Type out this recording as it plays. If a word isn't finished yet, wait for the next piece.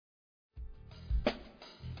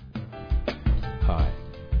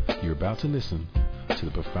about to listen to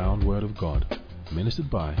the profound Word of God, ministered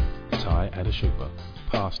by Tai Adeshopa,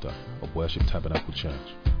 pastor of Worship Tabernacle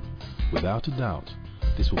Church. Without a doubt,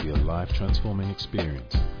 this will be a life-transforming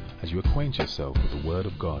experience as you acquaint yourself with the Word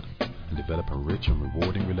of God and develop a rich and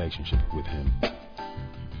rewarding relationship with Him.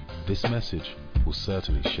 This message will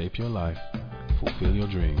certainly shape your life, fulfill your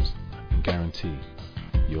dreams, and guarantee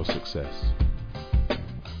your success.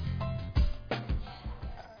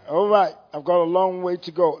 All right, I've got a long way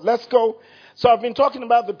to go. Let's go. So I've been talking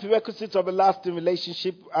about the prerequisites of a lasting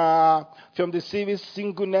relationship from the series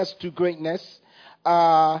Singleness to Greatness.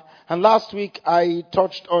 And last week I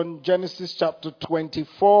touched on Genesis chapter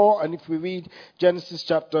 24. And if we read Genesis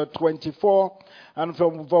chapter 24 and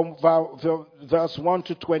from verse 1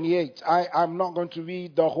 to 28, I'm not going to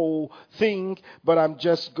read the whole thing, but I'm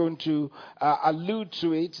just going to allude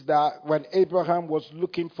to it that when Abraham was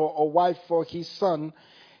looking for a wife for his son,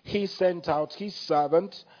 he sent out his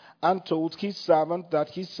servant and told his servant that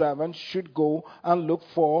his servant should go and look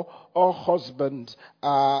for a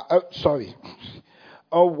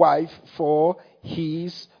wife for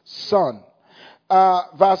his son.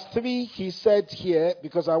 Verse 3, he said here,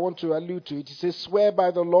 because I want to allude to it, he says, "Swear by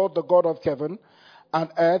the Lord, the God of heaven and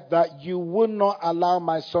earth, that you will not allow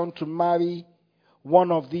my son to marry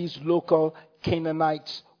one of these local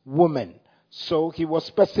Canaanite women." So he was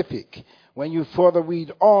specific. When you further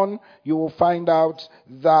read on, you will find out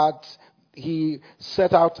that he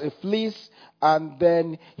set out a fleece and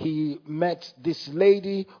then he met this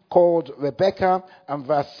lady called Rebecca. And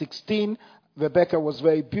verse 16, Rebecca was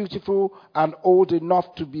very beautiful and old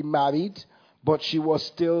enough to be married, but she was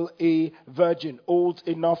still a virgin. Old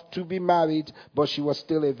enough to be married, but she was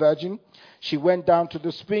still a virgin. She went down to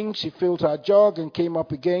the spring, she filled her jug and came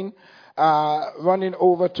up again. Running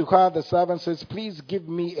over to her, the servant says, "Please give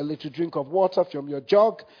me a little drink of water from your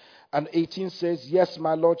jug." And 18 says, "Yes,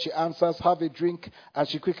 my lord," she answers, "have a drink." And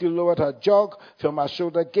she quickly lowered her jug from her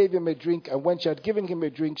shoulder, gave him a drink. And when she had given him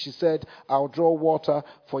a drink, she said, "I'll draw water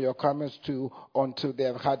for your camels too until they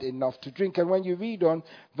have had enough to drink." And when you read on,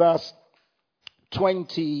 verse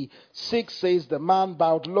 26 says, "The man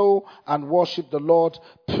bowed low and worshipped the Lord.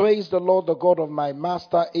 'Praise the Lord, the God of my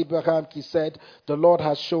master Abraham,' he said. 'The Lord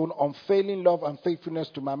has shown unfailing love and faithfulness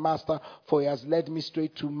to my master, for he has led me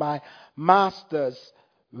straight to my master's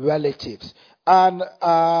relatives.'" And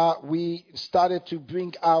we started to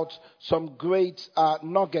bring out some great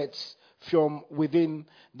nuggets from within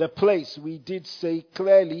the place. We did say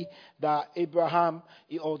clearly that Abraham,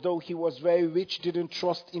 although he was very rich, didn't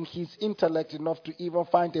trust in his intellect enough to even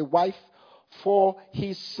find a wife for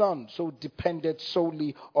his son, so depended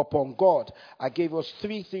solely upon God. I gave us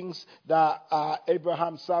three things that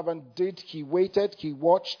Abraham's servant did. He waited, he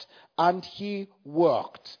watched, and he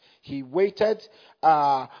worked. He waited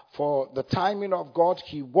for the timing of God.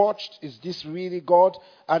 He watched, is this really God?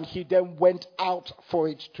 And he then went out for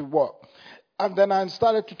it to work. And then I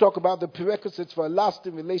started to talk about the prerequisites for a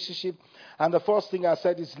lasting relationship. And the first thing I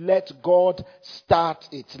said is, let God start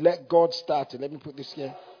it. Let God start it. Let me put this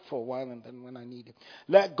here for a while and then when I need it.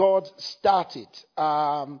 Let God start it.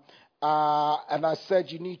 And I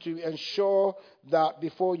said you need to ensure that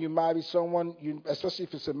before you marry someone, especially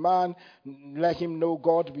if it's a man, let him know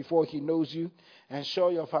God before he knows you.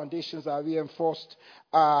 Ensure your foundations are reinforced,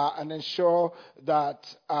 and ensure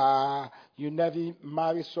that you never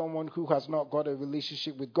marry someone who has not got a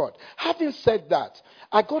relationship with God. Having said that,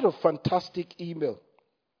 I got a fantastic email.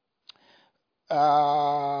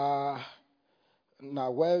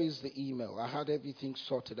 Now, where is the email? I had everything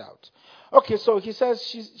sorted out. Okay, so he says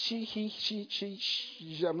she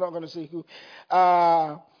I'm not going to say who.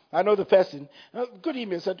 I know the person. Good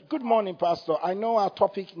email. Said, "Good morning, Pastor. I know our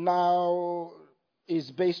topic now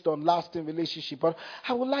is based on lasting relationship, but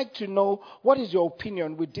I would like to know, what is your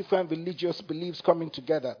opinion with different religious beliefs coming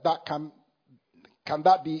together? That can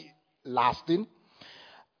that be lasting?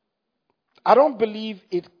 I don't believe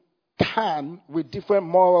it can, with different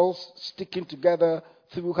morals sticking together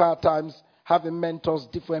through hard times, having mentors,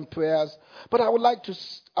 different prayers. But I would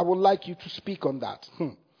like you to speak on that.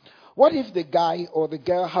 What if the guy or the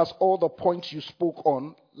girl has all the points you spoke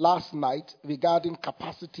on last night regarding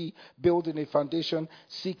capacity, building a foundation,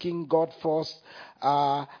 seeking God first,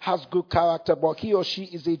 has good character, but he or she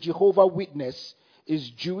is a Jehovah Witness, is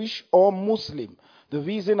Jewish or Muslim? The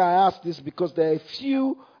reason I ask this because there are a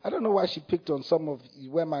few, I don't know why she picked on some of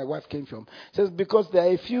where my wife came from. It says because there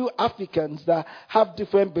are a few Africans that have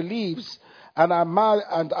different beliefs and are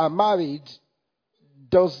married.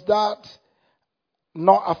 Does that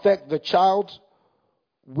not affect the child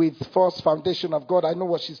with first foundation of God? I know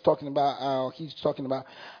what she's talking he's talking about.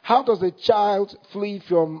 How does a child flee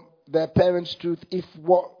from their parents' truth if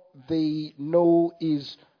what they know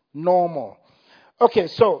is normal. Okay,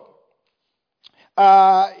 so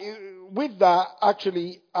with that,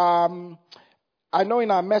 actually, I know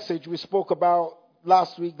in our message we spoke about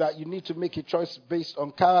last week that you need to make a choice based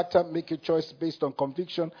on character, make a choice based on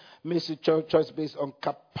conviction, make a choice based on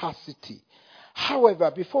capacity.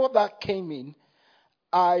 However, before that came in,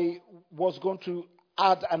 I was going to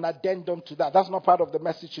add an addendum to that. That's not part of the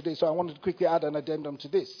message today, so I wanted to quickly add an addendum to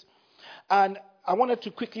this. And I wanted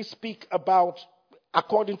to quickly speak about,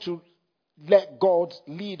 according to Let God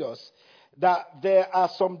Lead Us, that there are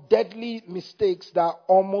some deadly mistakes that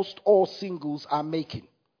almost all singles are making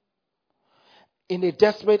in a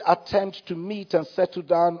desperate attempt to meet and settle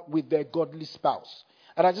down with their godly spouse.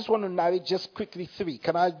 And I just want to narrate just quickly 3.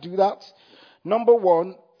 Can I do that?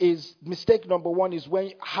 Mistake number one is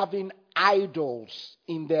when having idols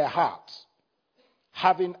in their hearts.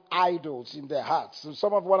 Having idols in their hearts. So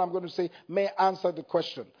some of what I'm going to say may answer the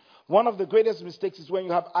question. One of the greatest mistakes is when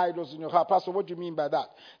you have idols in your heart. Pastor, what do you mean by that?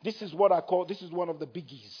 This is what I call, this is one of the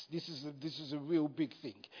biggies. This is a real big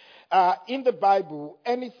thing. In the Bible,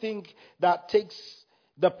 anything that takes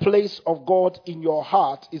the place of God in your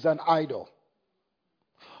heart is an idol.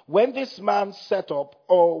 When this man set up,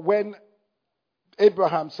 or when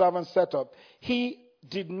Abraham's servant set up, he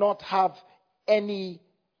did not have any,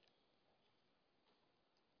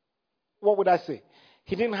 what would I say?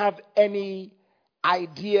 He didn't have any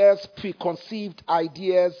ideas, preconceived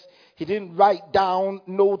ideas. He didn't write down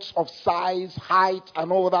notes of size, height,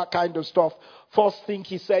 and all that kind of stuff. First thing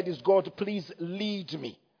he said is, God, please lead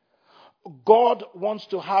me. God wants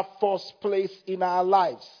to have first place in our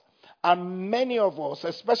lives. And many of us,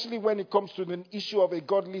 especially when it comes to the issue of a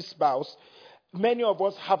godly spouse, many of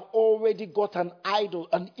us have already got an idol,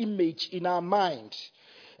 an image in our mind.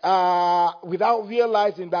 Without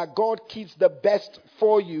realizing that God keeps the best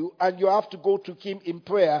for you, and you have to go to Him in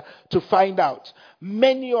prayer to find out.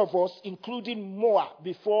 Many of us, including Moa,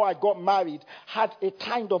 before I got married, had a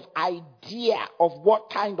kind of idea of what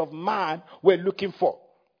kind of man we're looking for.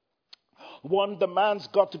 One, the man's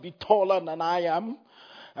got to be taller than I am.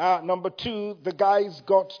 Number 2, the guy's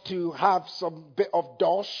got to have some bit of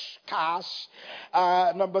cash.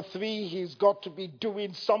 Number 3, he's got to be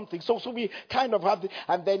doing something. So we kind of have,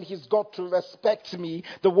 and then he's got to respect me.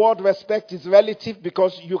 The word respect is relative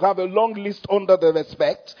because you have a long list under the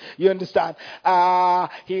respect. You understand?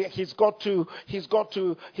 He's got to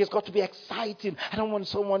be exciting. I don't want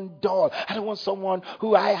someone dull. I don't want someone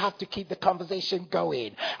who I have to keep the conversation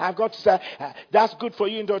going. I've got to say, that's good for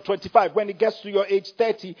you until 25. When it gets to your age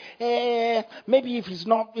 30, maybe if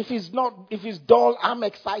he's dull, I'm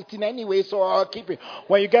exciting anyway, so I'll keep it.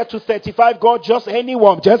 When you get to 35, God, just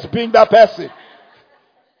anyone, just bring that person.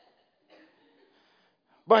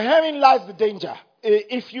 But herein lies the danger.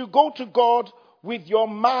 If you go to God with your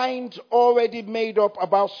mind already made up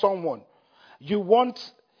about someone,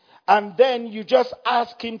 and then you just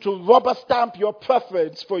ask Him to rubber stamp your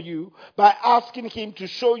preference for you by asking Him to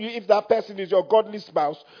show you if that person is your godly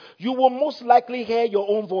spouse, you will most likely hear your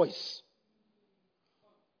own voice.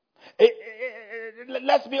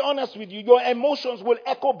 Let's be honest with you. Your emotions will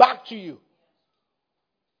echo back to you.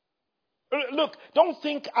 Look, don't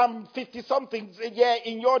think I'm 50-something. Yeah,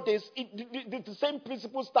 in your days, the same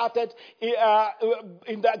principle started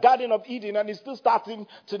in the Garden of Eden, and it's still starting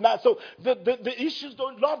tonight. So the issues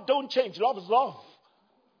don't change. Love is love.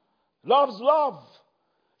 Love's love.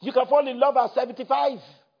 You can fall in love at 75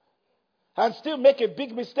 and still make a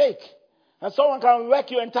big mistake. And someone can wreck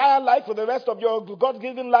your entire life for the rest of your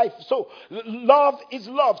God-given life. So love is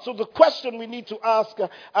love. So the question we need to ask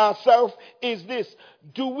ourselves is this: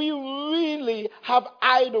 do we really have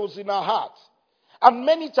idols in our hearts? And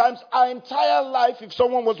many times our entire life, if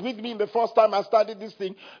someone was with me the first time I started this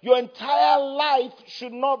thing, your entire life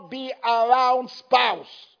should not be around spouse.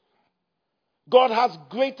 God has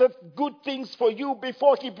greater good things for you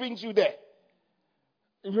before He brings you there.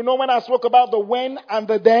 You know when I spoke about the when and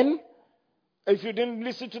the then? If you didn't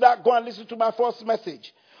listen to that, go and listen to my first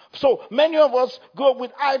message. So many of us go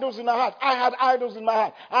with idols in our heart. I had idols in my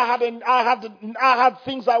heart. I had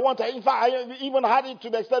things I wanted. In fact, I even had it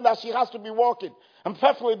to the extent that she has to be working, and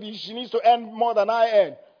preferably she needs to earn more than I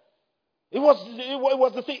earn. It was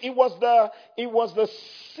the thing. It was the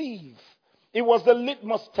sieve. It was the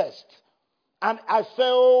litmus test, and I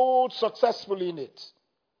failed successfully in it.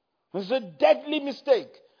 It was a deadly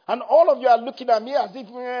mistake. And all of you are looking at me as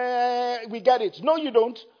if we get it. No, you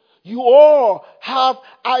don't. You all have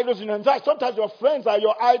idols in your life. In fact, sometimes your friends are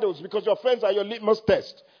your idols because your friends are your litmus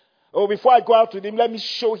test. Oh, before I go out with him, let me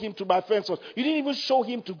show him to my friends first. You didn't even show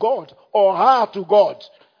him to God or her to God.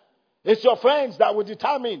 It's your friends that will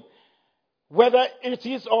determine whether it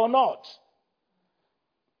is or not.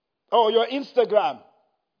 Or your Instagram.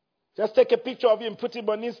 Just take a picture of him, put him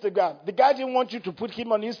on Instagram. The guy didn't want you to put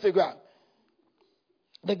him on Instagram.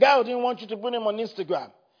 The guy didn't want you to put him on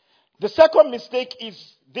Instagram. The second mistake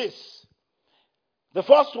is this. The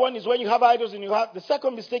first one is when you have idols in your heart. The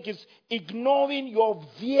second mistake is ignoring your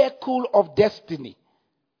vehicle of destiny.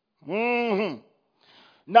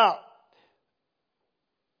 Now,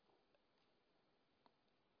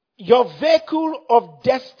 your vehicle of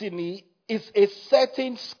destiny is a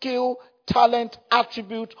certain skill, talent,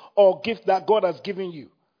 attribute, or gift that God has given you.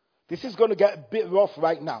 This is going to get a bit rough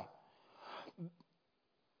right now.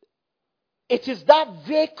 It is that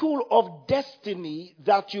vehicle of destiny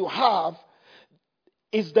that you have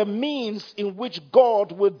is the means in which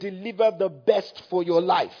God will deliver the best for your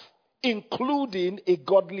life, including a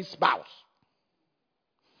godly spouse.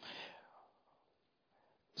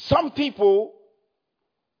 Some people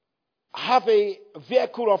have a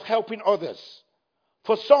vehicle of helping others.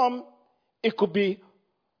 For some, it could be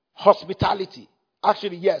hospitality.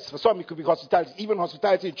 Actually, yes, for some it could be hospitality. Even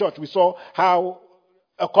hospitality in church. We saw how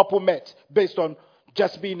a couple met based on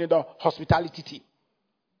just being in the hospitality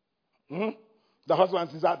team. The husband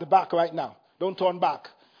is at the back right now. Don't turn back.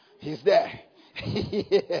 He's there.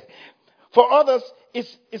 For others,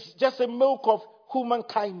 it's just a milk of human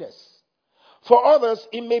kindness. For others,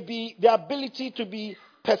 it may be the ability to be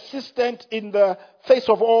persistent in the face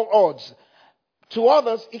of all odds. To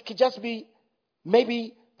others, it could just be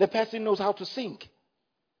maybe the person knows how to sing.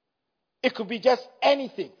 It could be just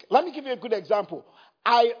anything. Let me give you a good example.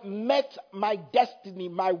 I met my destiny,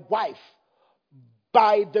 my wife,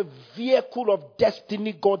 by the vehicle of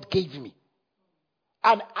destiny God gave me.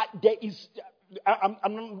 And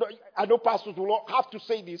I know pastors will have to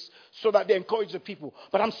say this so that they encourage the people.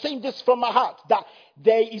 But I'm saying this from my heart, that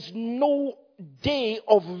there is no day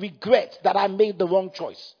of regret that I made the wrong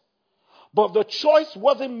choice. But the choice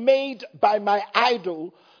wasn't made by my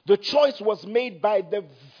idol. The choice was made by the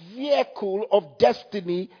vehicle of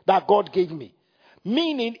destiny that God gave me.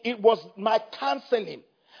 Meaning it was my counseling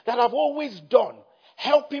that I've always done,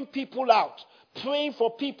 helping people out, praying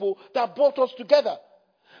for people, that brought us together.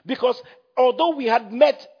 Because although we had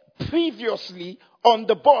met previously on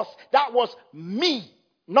the bus, that was me,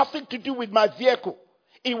 nothing to do with my vehicle.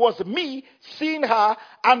 It was me seeing her,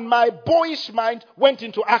 and my boyish mind went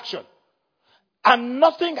into action. And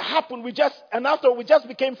nothing happened. After we just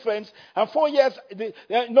became friends. And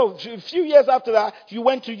a few years after that, you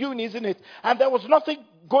went to uni, isn't it? And there was nothing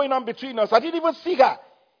going on between us. I didn't even see her.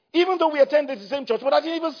 Even though we attended the same church, but I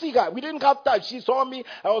didn't even see her. We didn't have time. She saw me.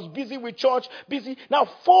 I was busy with church, busy. Now,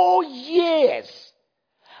 4 years.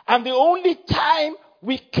 And the only time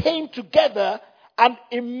we came together and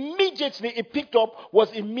immediately it picked up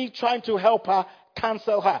was in me trying to help her,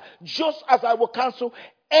 counsel her. Just as I would counsel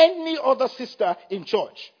any other sister in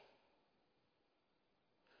church.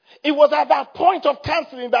 It was at that point of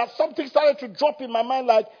counseling that something started to drop in my mind,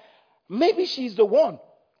 like, maybe she's the one.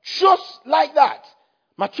 Just like that.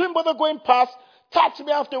 My twin brother going past tapped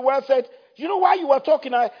me afterwards, said, you know why you were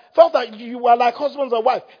talking? I felt that you were like husbands and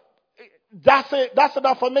wife. That's an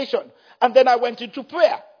affirmation. And then I went into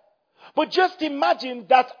prayer. But just imagine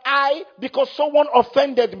that because someone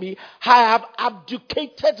offended me, I have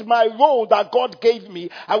abdicated my role that God gave me.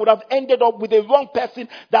 I would have ended up with a wrong person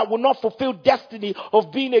that would not fulfill destiny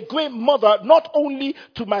of being a great mother, not only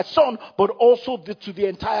to my son, but also to the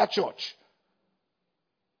entire church.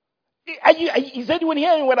 Is anyone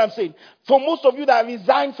hearing what I'm saying? For most of you that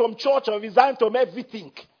resigned from church or resigned from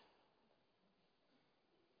everything.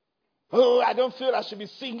 Oh, I don't feel I should be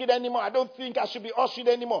singing anymore. I don't think I should be ushering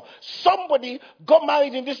anymore. Somebody got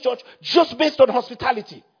married in this church just based on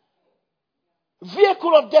hospitality.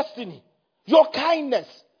 Vehicle of destiny. Your kindness.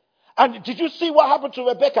 And did you see what happened to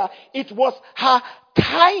Rebecca? It was her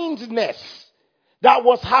kindness that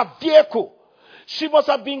was her vehicle. She must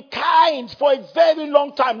have been kind for a very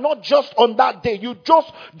long time, not just on that day. You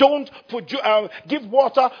just don't give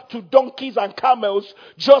water to donkeys and camels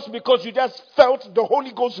just because you just felt the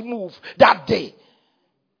Holy Ghost move that day.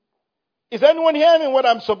 Is anyone hearing what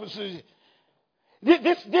I'm supposed to say?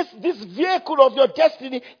 This vehicle of your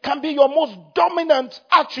destiny can be your most dominant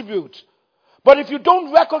attribute. But if you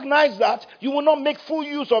don't recognize that, you will not make full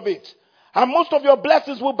use of it. And most of your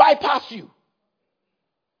blessings will bypass you.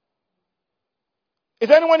 Is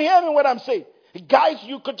anyone hearing what I'm saying? Guys,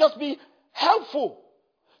 you could just be helpful.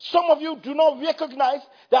 Some of you do not recognize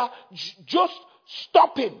that just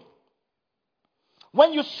stopping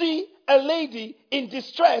when you see a lady in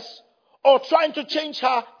distress or trying to change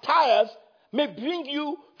her tires may bring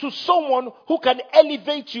you to someone who can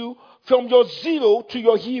elevate you from your zero to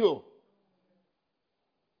your hero.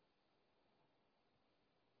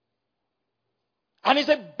 And it's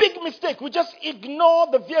a big mistake. We just ignore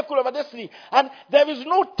the vehicle of our destiny. And there is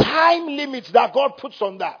no time limit that God puts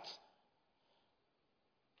on that.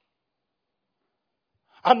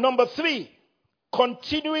 And number 3,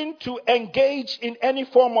 continuing to engage in any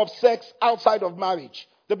form of sex outside of marriage.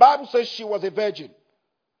 The Bible says she was a virgin.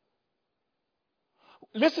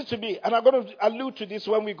 Listen to me, and I'm going to allude to this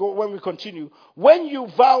when we continue. When you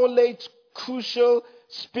violate crucial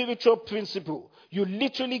spiritual principle, you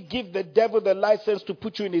literally give the devil the license to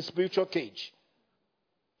put you in a spiritual cage.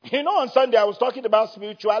 You know, on Sunday I was talking about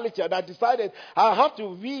spirituality, and I decided I have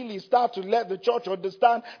to really start to let the church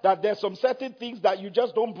understand that there's some certain things that you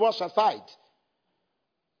just don't brush aside.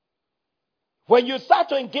 When you start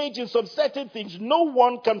to engage in some certain things, no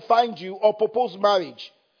one can find you or propose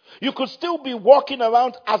marriage. You could still be walking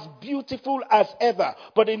around as beautiful as ever,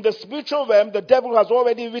 but in the spiritual realm, the devil has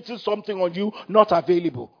already written something on you, not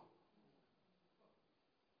available.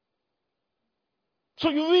 So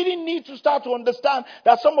you really need to start to understand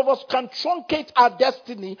that some of us can truncate our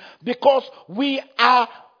destiny because we are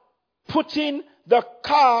putting the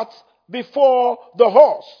cart before the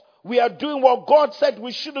horse. We are doing what God said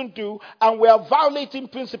we shouldn't do, and we are violating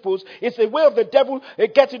principles. It's a way of the devil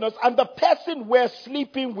getting us. And the person we're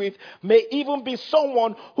sleeping with may even be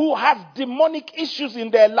someone who has demonic issues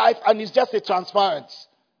in their life and is just a transference.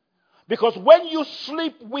 Because when you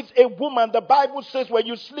sleep with a woman, the Bible says when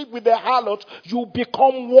you sleep with a harlot, you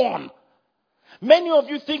become one. Many of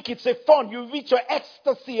you think it's a fun. You reach your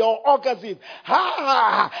ecstasy or orgasm.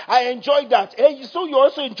 I enjoy that. So you're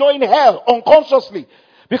also enjoying hell unconsciously.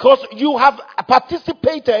 Because you have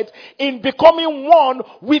participated in becoming one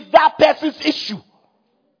with that person's issue.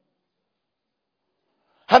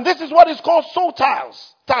 And this is what is called soul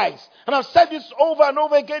ties. And I've said this over and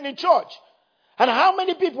over again in church. And how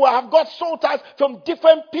many people have got soul ties from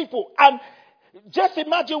different people? And just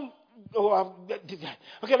imagine,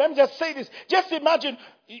 okay, let me just say this. Just imagine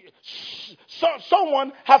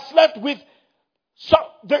someone has slept with,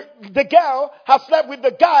 the girl has slept with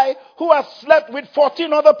the guy who has slept with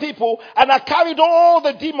 14 other people and have carried all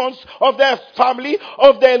the demons of their family,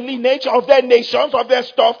 of their lineage, of their nations, of their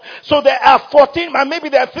stuff. So there are 14, and maybe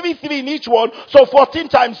there are 3 in each one. So 14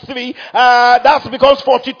 times 3, that's because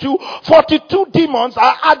 42. 42 demons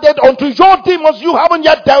are added onto your demons you haven't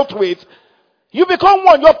yet dealt with. You become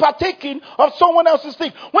one. You're partaking of someone else's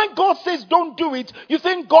thing. When God says don't do it, you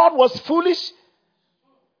think God was foolish?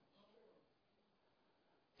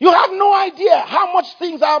 You have no idea how much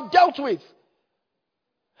things I have dealt with.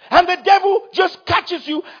 And the devil just catches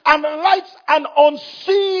you and lights an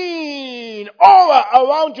unseen aura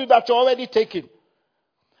around you that you're already taking.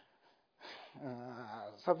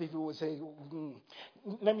 Some people will say,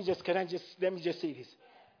 let me just say this.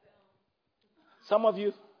 Some of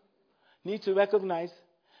you need to recognize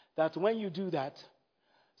that when you do that,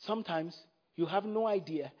 sometimes you have no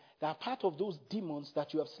idea that part of those demons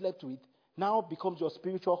that you have slept with now becomes your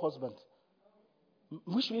spiritual husband.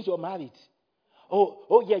 Which means you're married.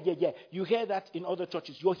 Oh, yeah. You hear that in other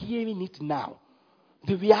churches. You're hearing it now.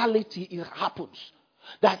 The reality, it happens.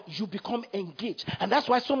 That you become engaged. And that's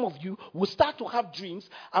why some of you will start to have dreams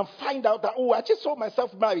and find out that, I just saw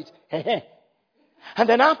myself married. And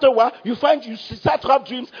then after a while, you start to have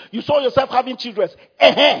dreams. You saw yourself having children.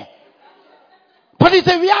 But it's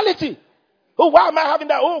a reality. Oh, why am I having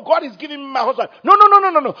that? Oh, God is giving me my husband. No.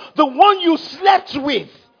 The one you slept with.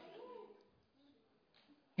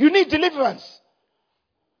 You need deliverance.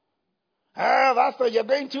 Pastor, you're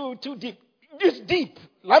going too deep. This deep.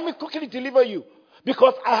 Let me quickly deliver you.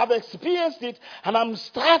 Because I have experienced it, and I'm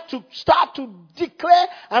start to declare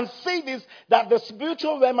and say this, that the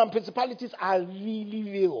spiritual realm and principalities are really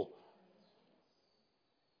real.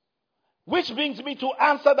 Which brings me to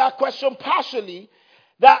answer that question partially.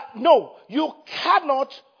 That no, you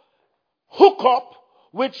cannot hook up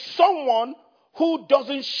with someone who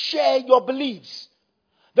doesn't share your beliefs.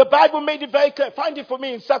 The Bible made it very clear. Find it for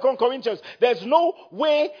me in 2 Corinthians. There's no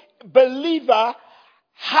way believer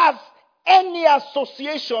has any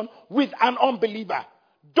association with an unbeliever.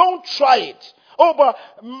 Don't try it. Oh, but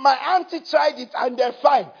my auntie tried it and they're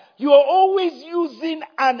fine. You are always using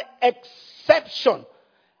an exception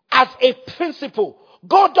as a principle.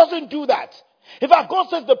 God doesn't do that. In fact, God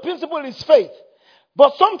says the principle is faith.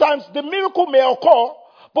 But sometimes the miracle may occur,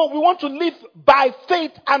 but we want to live by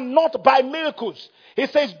faith and not by miracles. He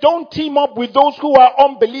says, don't team up with those who are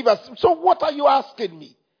unbelievers. So what are you asking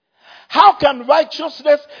me? How can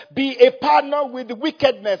righteousness be a partner with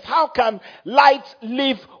wickedness? How can light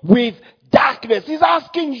live with darkness? He's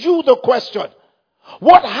asking you the question.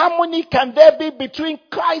 What harmony can there be between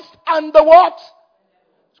Christ and the what?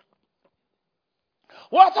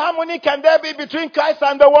 What harmony can there be between Christ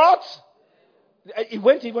and the what? It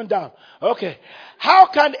went even down. Okay. How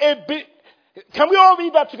can can we all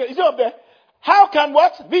read that together? Is it up there? How can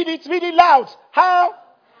what? Read it loud. How?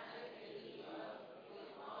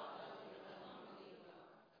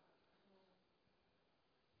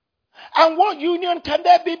 And what union can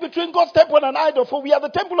there be between God's temple and an idol? For we are the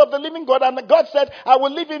temple of the living God, and God said, I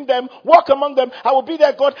will live in them, walk among them, I will be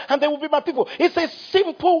their God, and they will be my people. It's a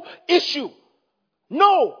simple issue.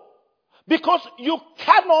 No. Because you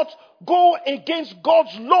cannot go against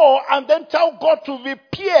God's law and then tell God to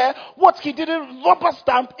repair what he didn't rubber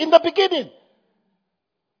stamp in the beginning.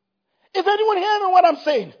 Is anyone hearing what I'm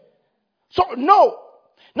saying? So, no.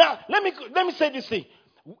 Now, let me say this thing.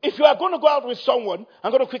 If you are going to go out with someone,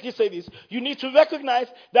 I'm going to quickly say this. You need to recognize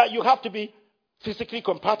that you have to be physically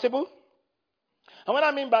compatible. And what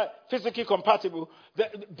I mean by physically compatible, the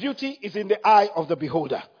beauty is in the eye of the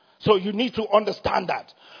beholder. So you need to understand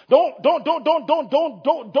that. Don't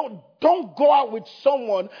go out with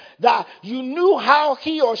someone that you knew how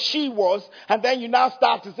he or she was, and then you now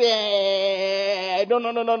start to say,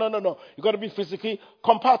 no. You got to be physically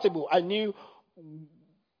compatible. I knew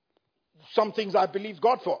some things I believe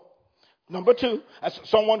God for. Number two, as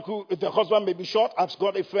someone who, if the husband may be short, I've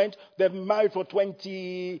got a friend, they've been married for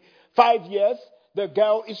 25 years. The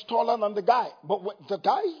girl is taller than the guy, but the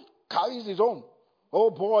guy carries his own. Oh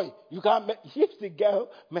boy, you can't, if the girl,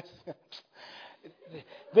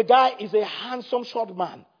 the guy is a handsome short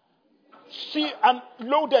man. See, and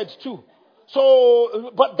loaded too.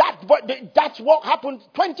 So, but that's what happened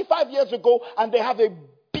 25 years ago, and they have a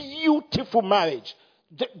beautiful marriage.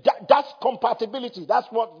 That's compatibility. That's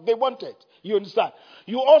what they wanted. You understand?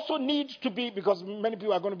 You also need to be, because many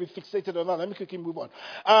people are going to be fixated on that. Let me quickly move on.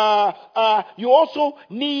 You also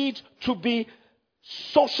need to be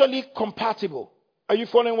socially compatible. Are you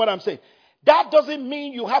following what I'm saying? That doesn't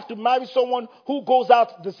mean you have to marry someone who goes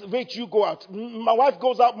out the rate you go out. My wife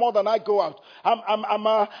goes out more than I go out. I'm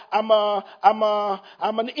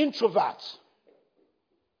an introvert.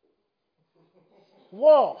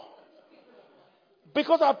 Whoa.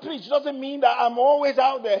 Because I preach doesn't mean that I'm always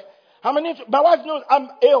out there. My wife knows I'm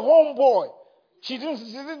a homeboy. She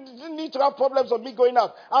didn't need to have problems of me going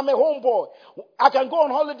out. I'm a homeboy. I can go on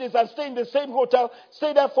holidays and stay in the same hotel,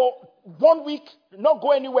 stay there for 1 week, not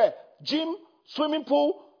go anywhere. Gym, swimming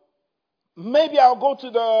pool. Maybe I'll go to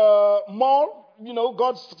the mall. You know,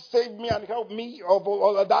 God save me and help me, or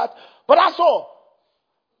all of that. But that's all.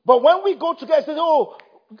 But when we go together, say, oh,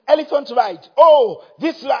 elephant ride. Oh,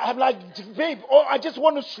 this, I'm like, babe, oh, I just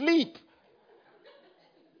want to sleep.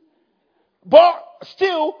 But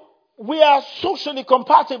still, we are socially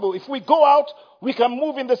compatible. If we go out, we can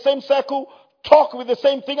move in the same circle, talk with the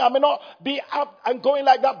same thing. I may not be up and going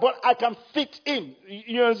like that, but I can fit in.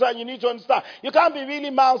 You understand? You need to understand. You can't be really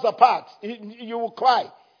miles apart. You will cry.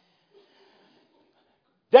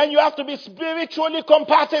 Then you have to be spiritually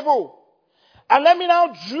compatible. And let me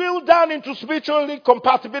now drill down into spiritually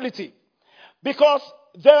compatibility. Because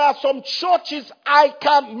there are some churches I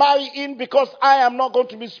can't marry in because I am not going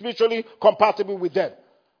to be spiritually compatible with them.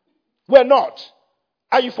 We're not.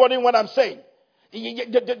 Are you following what I'm saying? You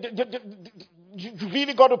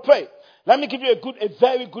really got to pray. Let me give you a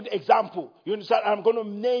very good example. You understand? I'm going to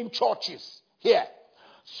name churches here.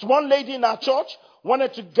 One lady in our church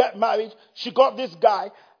wanted to get married. She got this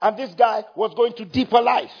guy, and this guy was going to deeper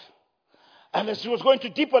life. And as she was going to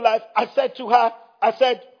deeper life, I said to her,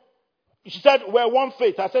 she said, we're one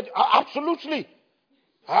faith. I said, absolutely.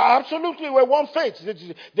 Absolutely, we're one faith.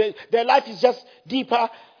 Their life is just deeper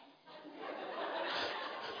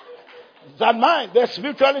than mine. Their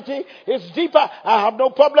spirituality is deeper. I have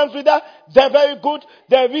no problems with that. They're very good.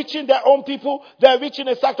 They're reaching their own people. They're reaching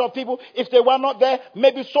a sect of people. If they were not there,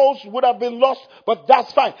 maybe souls would have been lost, but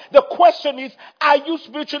that's fine. The question is, are you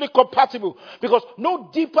spiritually compatible? Because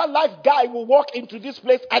no deeper life guy will walk into this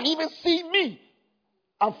place and even see me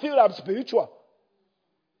and feel I'm spiritual.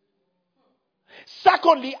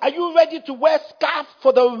 Secondly, are you ready to wear scarf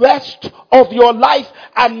for the rest of your life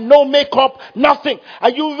and no makeup, nothing? Are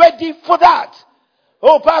you ready for that?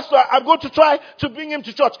 Oh, pastor, I'm going to try to bring him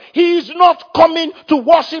to church. He is not coming to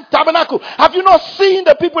worship tabernacle. Have you not seen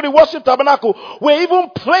the people in worship tabernacle? We're even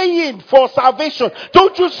praying for salvation.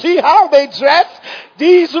 Don't you see how they dress?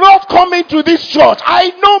 He is not coming to this church. I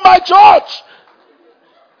know my church.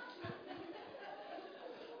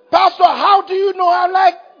 Pastor, how do you know? I'm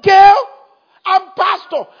like, girl, I'm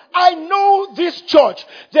pastor. I know this church.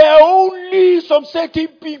 There are only some certain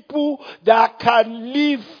people that can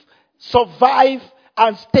live, survive,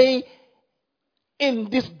 and stay in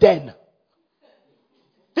this den.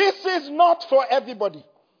 This is not for everybody.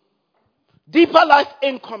 Deeper life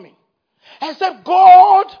ain't coming. Except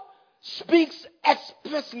God speaks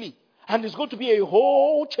expressly. And it's going to be a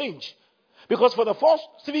whole change. Because for the first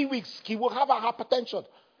 3 weeks, he will have a hypertension.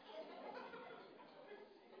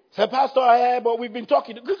 Say, Pastor, but we've been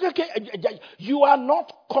talking. You are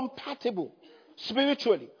not compatible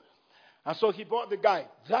spiritually. And so he brought the guy.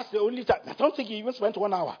 That's the only time. I don't think he even spent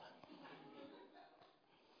 1 hour.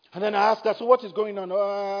 And then I asked her, so what is going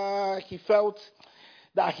on? He felt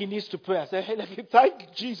that he needs to pray. I said, hey,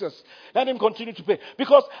 thank Jesus. Let him continue to pray.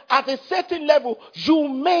 Because at a certain level, you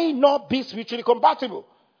may not be spiritually compatible.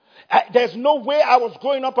 There's no way I was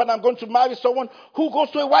growing up and I'm going to marry someone who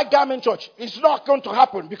goes to a white garment church. It's not going to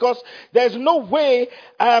happen because there's no way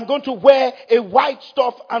I'm going to wear a white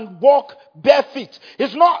stuff and walk bare feet.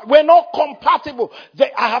 We're not compatible.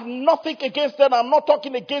 I have nothing against them. I'm not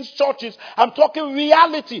talking against churches. I'm talking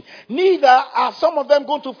reality. Neither are some of them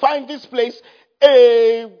going to find this place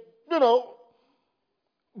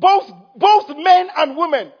both men and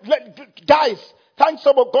women. Guys, thanks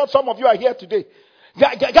God some of you are here today.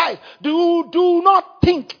 Guys, do not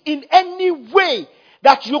think in any way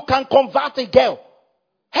that you can convert a girl.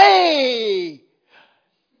 Hey!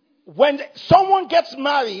 When someone gets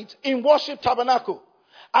married in Worship Tabernacle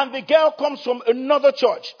and the girl comes from another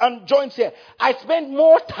church and joins here, I spend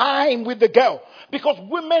more time with the girl because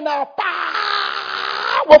women are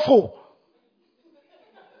powerful.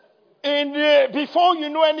 And before you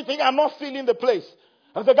know anything, I'm not feeling the place.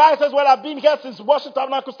 And the guy says, well, I've been here since Worship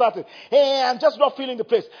Tabernacle started. Hey, I'm just not feeling the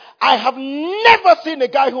place. I have never seen a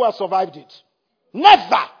guy who has survived it.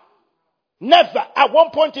 Never. Never. At one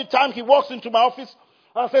point in time, he walks into my office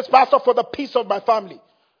and says, Pastor, for the peace of my family.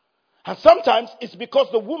 And sometimes it's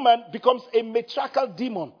because the woman becomes a matriarchal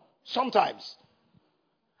demon. Sometimes.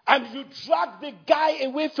 And you drag the guy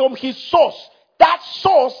away from his source. That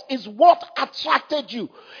source is what attracted you.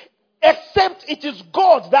 Except it is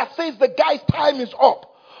God that says the guy's time is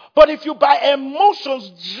up. But if you by emotions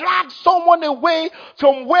drag someone away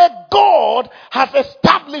from where God has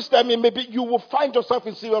established them, maybe you will find yourself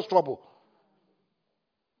in serious trouble.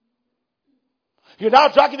 You're now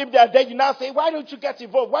dragging him there, and then you now say, why don't you get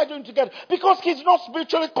involved? Why don't you get... Because he's not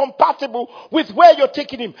spiritually compatible with where you're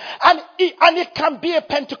taking him. And it can be a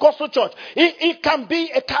Pentecostal church. It can be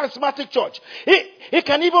a charismatic church. It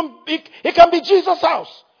can be Jesus'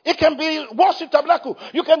 house. It can be Worship Tabernacle.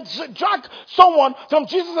 You can drag someone from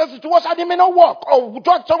Jesus' house to worship and it may not work. Or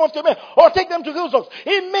drag someone to me, or take them to Hillsongs.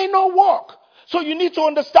 It may not work. So you need to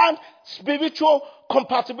understand spiritual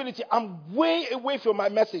compatibility. I'm way away from my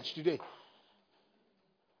message today.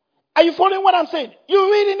 Are you following what I'm saying? You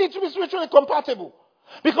really need to be spiritually compatible.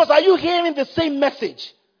 Because are you hearing the same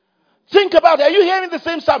message? Think about it. Are you hearing the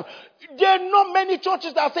same psalm? There are not many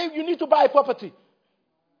churches that say you need to buy a property.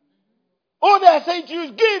 Oh, they are saying to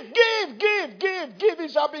you, give.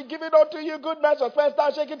 It shall be given unto you. Good measure, first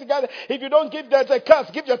down, shake it together. If you don't give, there's a curse.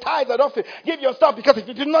 Give your tithes and offering. Give your stuff, because if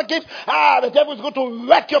you did not give, the devil is going to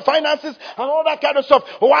wreck your finances and all that kind of stuff.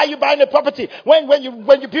 Why are you buying a property? When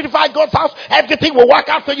you beautify God's house, everything will work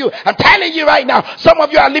out for you. I'm telling you right now, some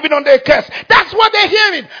of you are living under a curse. That's what they're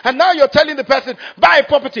hearing. And now you're telling the person, buy a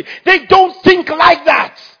property. They don't think like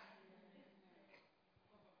that.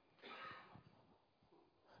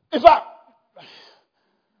 In fact,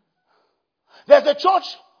 there's a church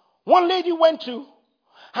one lady went to,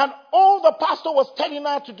 and all the pastor was telling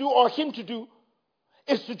her to do, or him to do,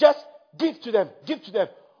 is to just give to them.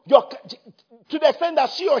 To the extent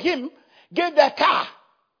that she or him gave their car.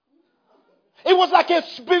 It was like a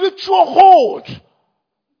spiritual hold.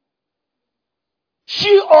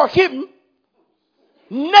 She or him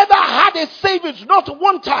never had a savings, not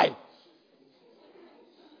one time.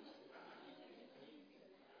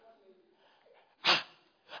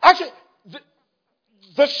 Actually,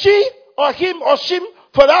 the she or him or shim,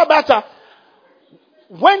 for that matter,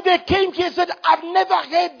 when they came here, said, I've never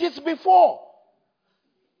heard this before.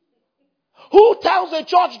 Who tells a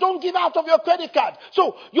church don't give out of your credit card?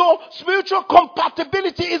 So your spiritual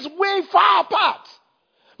compatibility is way far apart.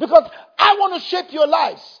 Because I want to shape your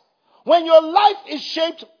lives. When your life is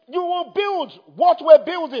shaped, you will build what we're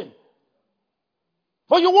building.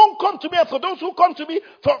 But you won't come to me. And for those who come to me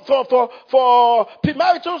for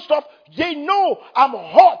premarital stuff, they know I'm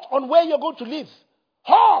hot on where you're going to live.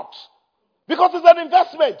 Hot. Because it's an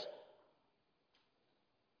investment.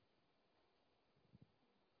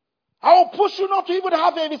 I will push you not to even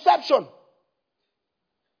have a reception.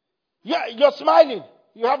 Yeah, you're smiling.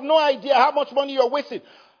 You have no idea how much money you're wasting.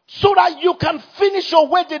 So that you can finish your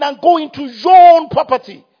wedding and go into your own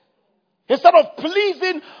property. Instead of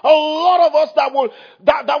pleasing a lot of us that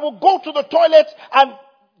will go to the toilet and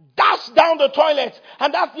dash down the toilet,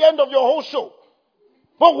 and that's the end of your whole show.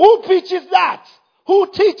 But who preaches that?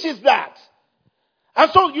 Who teaches that?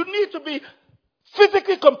 And so you need to be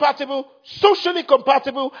physically compatible, socially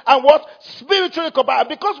compatible, and what? Spiritually compatible.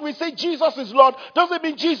 Because we say Jesus is Lord, doesn't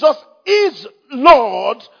mean Jesus is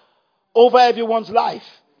Lord over everyone's life.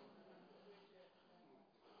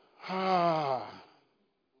 I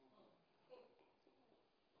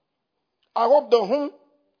hope the home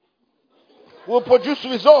will produce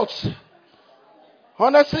results.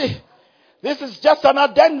 Honestly, this is just an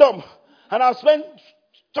addendum. And I'll spend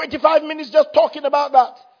 25 minutes just talking about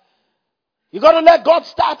that. You got to let God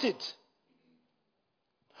start it.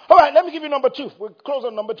 All right, let me give you number 2. We'll close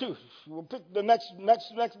on number 2. We'll pick the next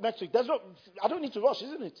week. I don't need to rush,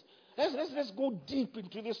 isn't it? Let's go deep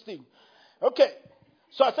into this thing. Okay.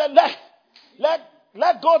 So I said,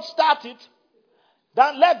 let God start it.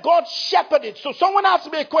 Then let God shepherd it. So someone asked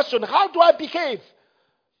me a question: how do I behave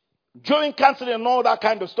during counseling and all that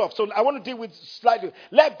kind of stuff? So I want to deal with slightly.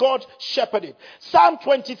 Let God shepherd it. Psalm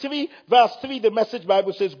 23 verse 3, the Message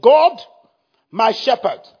Bible says, God, my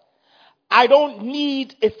shepherd, I don't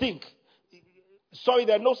need a thing. Sorry,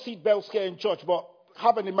 there are no seat belts here in church, but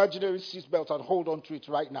have an imaginary seat belt and hold on to it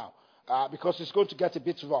right now, because it's going to get a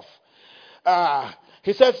bit rough.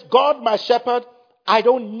 He says, God, my shepherd, I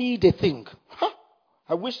don't need a thing.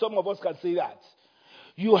 I wish some of us can say that.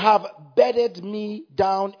 You have bedded me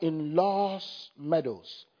down in lush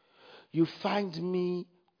meadows. You find me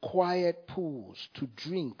quiet pools to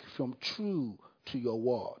drink from, true to your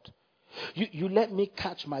word. You let me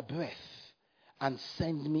catch my breath and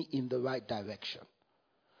send me in the right direction.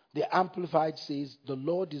 The Amplified says, the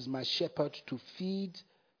Lord is my shepherd to feed,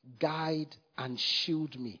 guide, and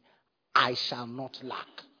shield me. I shall not lack.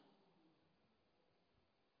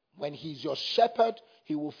 When he's your shepherd,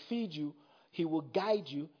 he will feed you, he will guide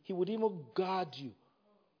you, he would even guard you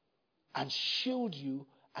and shield you,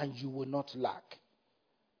 and you will not lack.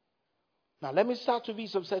 Now let me start to read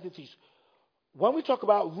some certain things. When we talk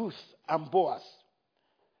about Ruth and Boaz,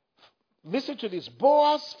 listen to this.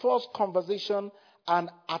 Boaz's first conversation and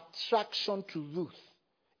attraction to Ruth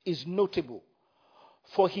is notable.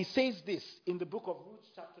 For he says this in the book of Ruth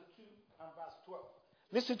chapter 2 and verse 12.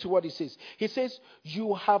 Listen to what he says. He says,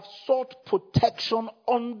 you have sought protection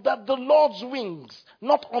under the Lord's wings,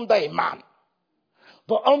 not under a man,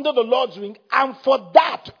 but under the Lord's wing, and for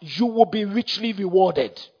that you will be richly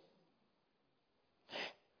rewarded.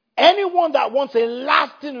 Anyone that wants a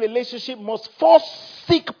lasting relationship must first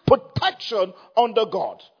seek protection under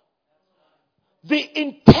God. The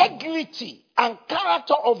integrity and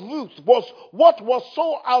character of Ruth was what was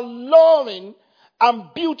so alluring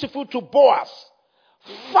and beautiful to Boaz,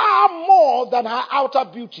 far more than her outer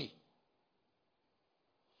beauty.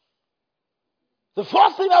 The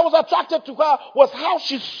first thing that was attracted to her was how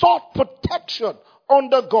she sought protection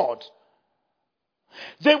under God.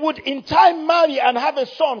 They would in time marry and have a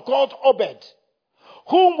son called Obed,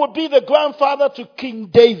 whom would be the grandfather to King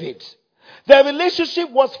David. Their relationship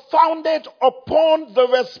was founded upon the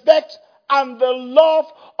respect and the love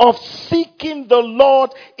of seeking the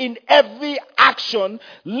Lord in every action,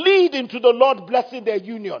 leading to the Lord blessing their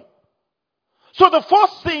union. So the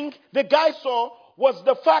first thing the guy saw was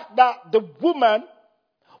the fact that the woman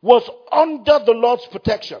was under the Lord's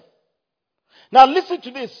protection. Now listen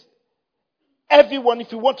to this. Everyone,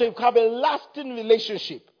 if you want to have a lasting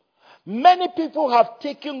relationship, many people have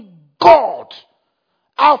taken God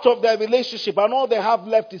out of their relationship, and all they have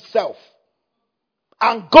left is self.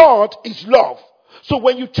 And God is love. So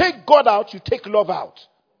when you take God out, you take love out.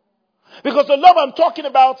 Because the love I'm talking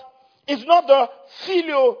about is not the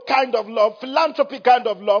filial kind of love, philanthropy kind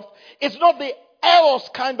of love. It's not the eros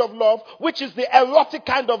kind of love, which is the erotic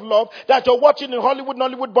kind of love that you're watching in Hollywood,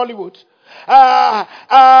 Nollywood, Bollywood.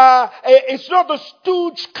 It's not the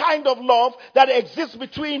stooge kind of love that exists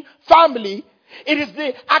between family. It is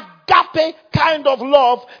the agape kind of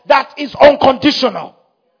love that is unconditional.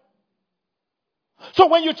 So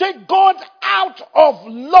when you take God out of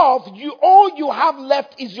love, all you have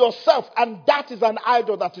left is yourself, and that is an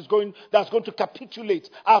idol that's going to capitulate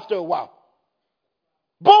after a while.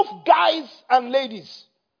 Both guys and ladies.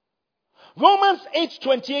 Romans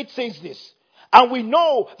 8:28 says this. And we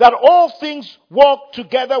know that all things work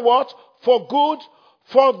together what? For good.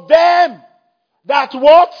 For them that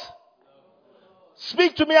what?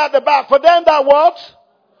 Speak to me at the back. For them that what?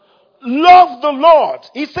 Love the Lord.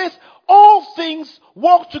 He says all things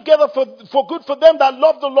work together for good for them that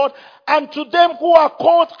love the Lord, and to them who are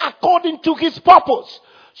called according to his purpose.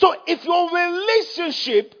 So if your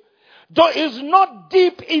relationship is not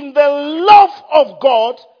deep in the love of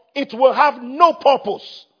God, it will have no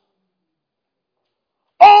purpose.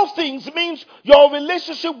 All things means your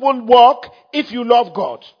relationship will work if you love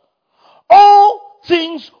God. All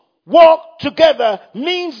things work together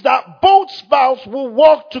means that both spouses will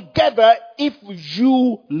work together if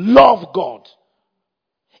you love God.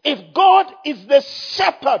 If God is the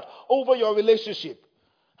shepherd over your relationship.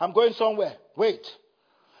 I'm going somewhere. Wait.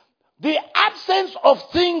 The absence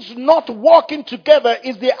of things not working together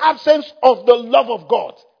is the absence of the love of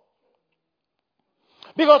God.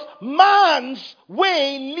 Because man's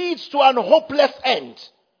way leads to an hopeless end.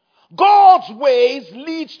 God's ways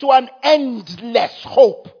leads to an endless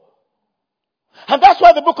hope. And that's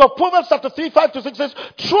why the book of Proverbs chapter 3, 5-6 says,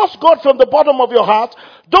 trust God from the bottom of your heart.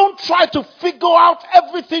 Don't try to figure out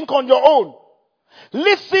everything on your own.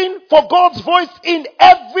 Listen for God's voice in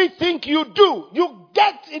everything you do. You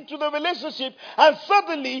get into the relationship and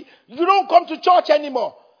suddenly you don't come to church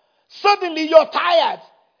anymore. Suddenly you're tired.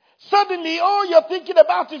 Suddenly all you're thinking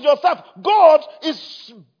about is yourself. God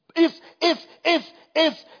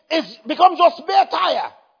becomes your spare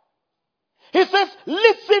tire. He says,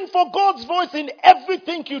 listen for God's voice in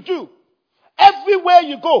everything you do. Everywhere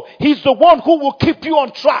you go, He's the one who will keep you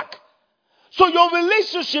on track. So your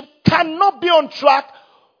relationship cannot be on track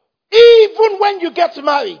even when you get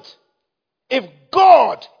married, if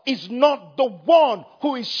God is not the one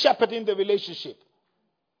who is shepherding the relationship.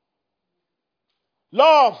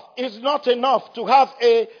 Love is not enough to have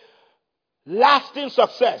a lasting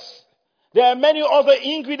success. There are many other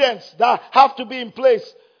ingredients that have to be in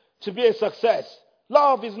place to be a success.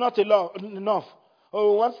 Love is not enough.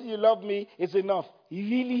 Oh, once you love me, it's enough.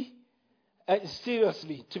 Really?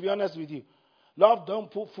 Seriously, to be honest with you, love don't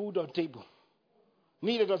put food on table.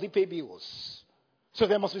 Neither does it pay bills. So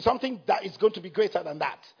there must be something that is going to be greater than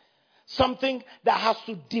that. Something that has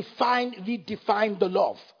to redefine the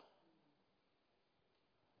love.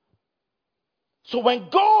 So when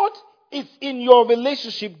God is in your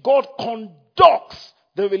relationship, God conducts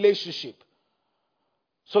the relationship.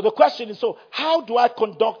 So the question is, so how do I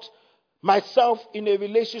conduct myself in a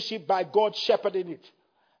relationship by God shepherding it?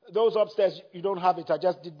 Those upstairs, you don't have it. I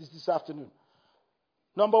just did this afternoon.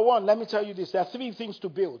 Number one, let me tell you this. There are 3 things to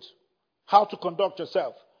build. How to conduct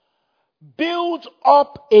yourself. Build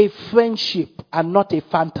up a friendship and not a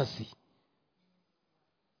fantasy.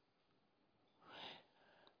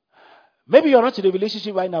 Maybe you're not in a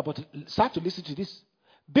relationship right now, but start to listen to this.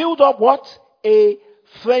 Build up what? A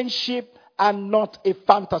friendship and not a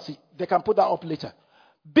fantasy. They can put that up later.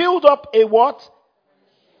 Build up a what?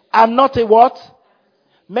 And not a what?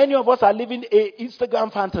 Many of us are living a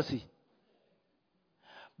Instagram fantasy.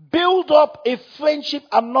 Build up a friendship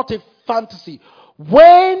and not a fantasy.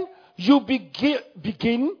 When you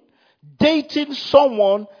begin dating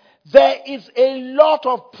someone, there is a lot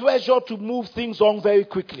of pressure to move things on very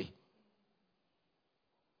quickly.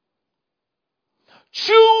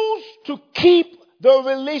 Choose to keep the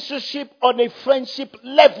relationship on a friendship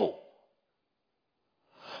level.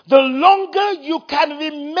 The longer you can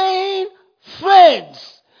remain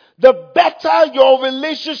friends, the better your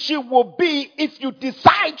relationship will be if you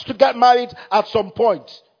decide to get married at some point.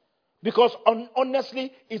 Because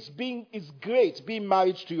honestly, it's great being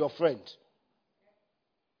married to your friend.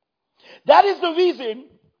 That is the reason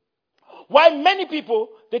why many people,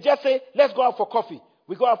 they just say, let's go out for coffee.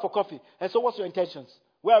 We go out for coffee. And so what's your intentions?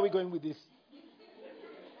 Where are we going with this?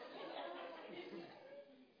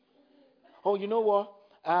 Oh, you know what?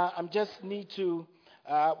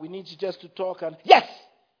 We need to just to talk and, yes!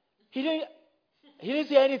 He didn't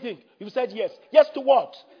say anything. You said yes. Yes to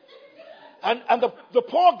what? And the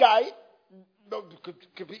poor guy,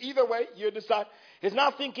 could be either way, you understand, is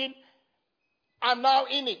now thinking, I'm now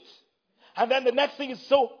in it. And then the next thing is,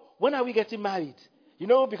 so when are we getting married? You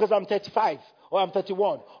know, because I'm 35, or I'm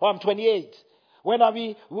 31, or I'm 28.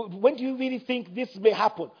 When do you really think this may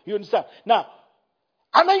happen? You understand? Now,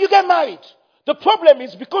 and then you get married. The problem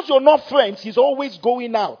is because you're not friends, he's always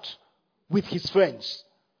going out with his friends.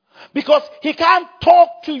 Because he can't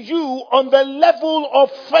talk to you on the level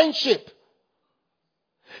of friendship.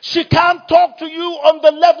 She can't talk to you on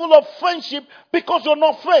the level of friendship because you're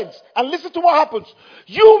not friends. And listen to what happens.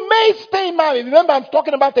 You may stay married. Remember, I'm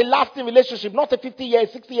talking about a lasting relationship, not a 50-year,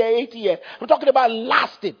 60-year, 80-year. I'm talking about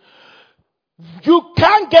lasting. You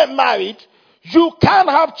can get married. You can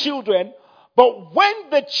have children. But when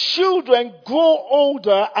the children grow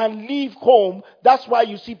older and leave home, that's why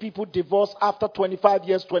you see people divorce after 25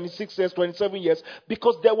 years, 26 years, 27 years,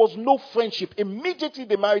 because there was no friendship. Immediately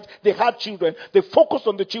they married, they had children, they focused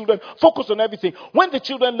on the children, focused on everything. When the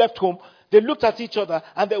children left home, They looked at each other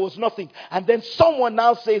and there was nothing. And then someone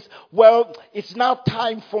now says, well, it's now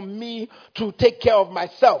time for me to take care of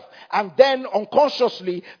myself. And then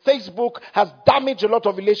unconsciously, Facebook has damaged a lot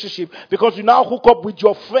of relationships because you now hook up with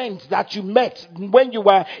your friends that you met when you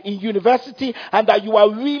were in university and that you are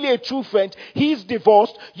really a true friend. He's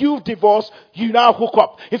divorced, you've divorced, you now hook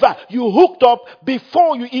up. In fact, you hooked up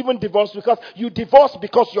before you even divorced because you divorced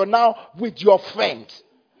because you're now with your friend.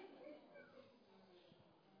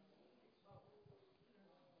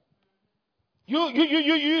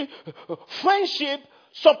 Friendship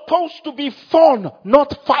supposed to be fun,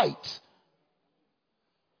 not fight.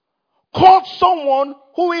 Court someone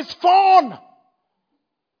who is fun.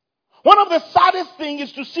 One of the saddest things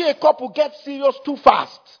is to see a couple get serious too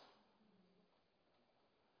fast.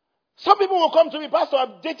 Some people will come to me, Pastor,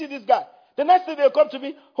 I've dated this guy. The next day they'll come to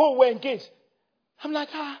me, oh, we're engaged. I'm like,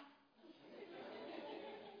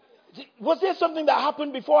 was there something that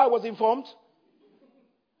happened before I was informed?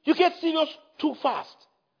 You get serious too fast.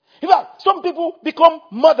 In fact, some people become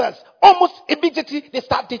mothers. Almost immediately, they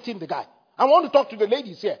start dating the guy. I want to talk to the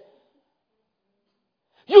ladies here.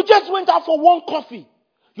 You just went out for one coffee.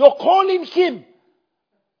 You're calling him.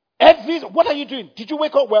 What are you doing? Did you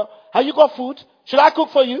wake up well? Have you got food? Should I cook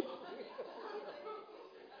for you?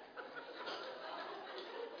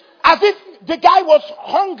 As if the guy was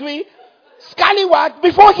hungry, scallywag,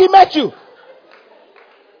 before he met you.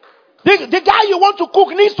 The guy you want to cook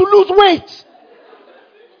needs to lose weight.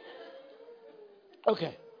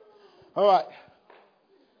 Okay. All right.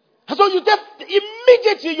 So you just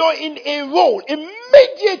immediately you're in a role.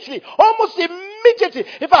 Immediately. Almost immediately.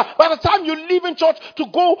 In fact, by the time you leave in church to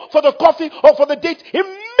go for the coffee or for the date,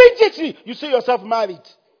 immediately you see yourself married.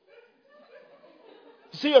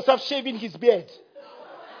 You see yourself shaving his beard.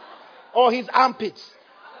 Or his armpits.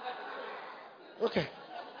 Okay.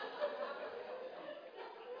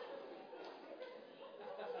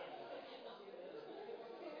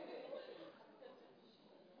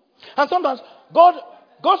 And sometimes, God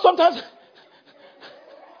sometimes...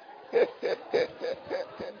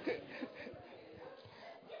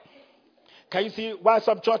 Can you see why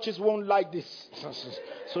some churches won't like this?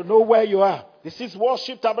 So know where you are. This is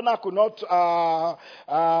Worship Tabernacle, not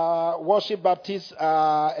Worship Baptist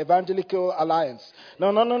Evangelical Alliance. No.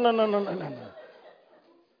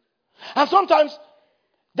 And sometimes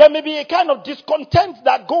there may be a kind of discontent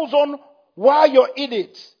that goes on while you're in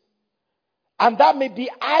it. And that may be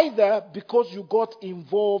either because you got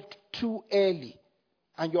involved too early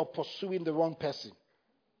and you're pursuing the wrong person.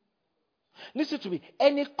 Listen to me.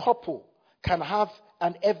 Any couple can have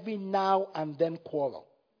an every now and then quarrel.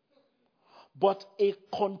 But a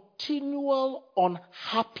continual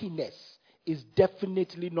unhappiness is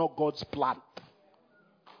definitely not God's plan.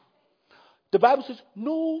 The Bible says,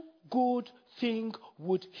 no good thing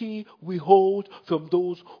would he withhold from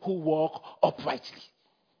those who walk uprightly.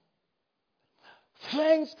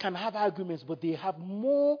 Friends can have arguments, but they have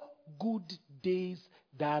more good days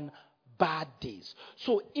than bad days.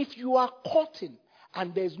 So if you are courting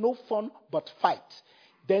and there's no fun but fight,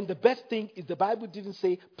 then the best thing is the Bible didn't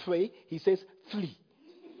say pray, he says flee.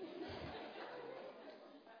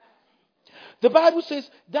 The Bible says,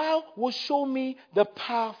 thou wilt show me the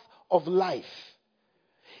path of life.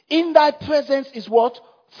 In thy presence is what?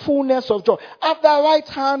 Fullness of joy. At thy right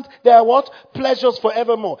hand, there are what? Pleasures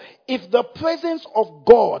forevermore. If the presence of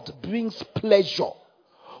God brings pleasure,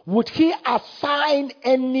 would he assign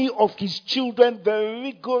any of his children the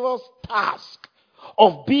rigorous task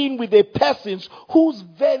of being with a person whose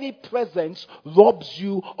very presence robs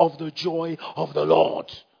you of the joy of the Lord?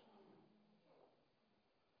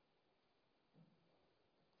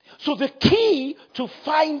 So the key to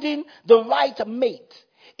finding the right mate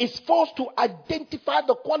is first to identify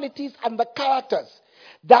the qualities and the characters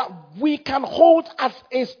that we can hold as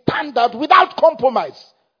a standard without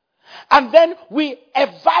compromise. And then we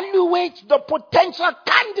evaluate the potential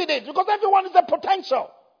candidate, because everyone is a potential.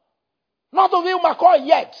 Not the real McCoy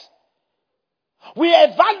yet. We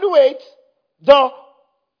evaluate the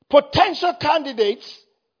potential candidates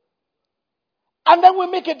and then we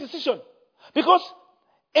make a decision. Because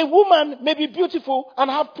a woman may be beautiful and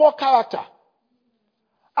have poor character.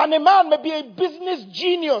 And a man may be a business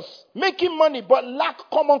genius, making money, but lack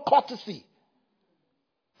common courtesy,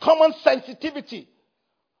 common sensitivity,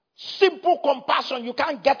 simple compassion you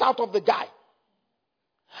can't get out of the guy.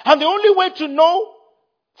 And the only way to know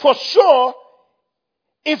for sure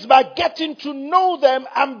is by getting to know them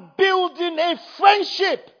and building a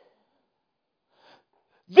friendship.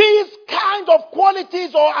 These kind of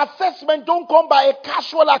qualities or assessment don't come by a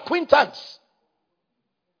casual acquaintance.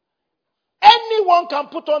 Anyone can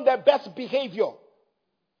put on their best behavior.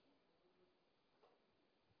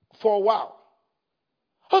 for a while.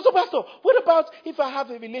 Oh, so Pastor, what about if I have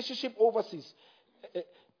a relationship overseas?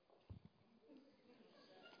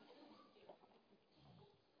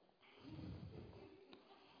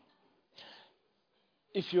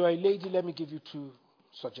 If you're a lady, let me give you 2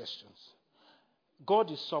 suggestions.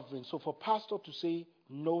 God is sovereign. So for pastor to say,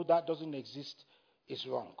 no, that doesn't exist, is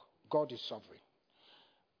wrong. God is sovereign.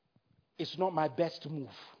 It's not my best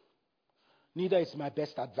move. Neither is my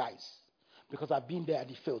best advice. Because I've been there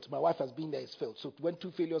and it failed. My wife has been there, it's failed. So when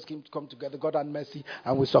 2 failures come together, God had mercy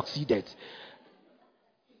and we succeeded.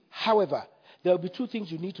 However, there will be 2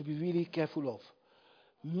 things you need to be really careful of.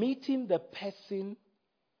 Meeting the person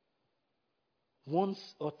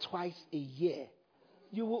once or twice a year,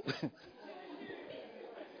 you will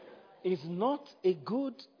is not a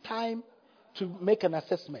good time to make an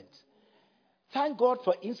assessment. Thank God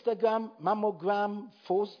for Instagram, mammogram,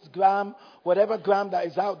 Postgram, whatever gram that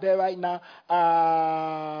is out there right now,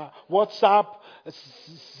 WhatsApp,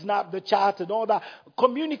 Snap the chat and all that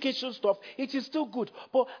communication stuff. It is still good,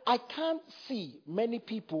 but I can't see many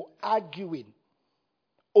people arguing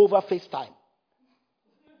over FaceTime.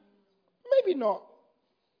 Maybe not.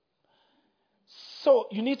 So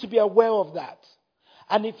you need to be aware of that.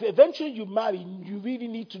 And if eventually you marry, you really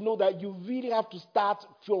need to know that you really have to start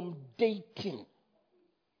from dating.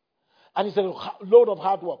 And it's a load of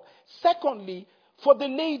hard work. Secondly, for the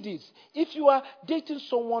ladies, if you are dating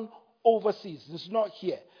someone overseas, it's not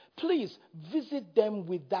here, please visit them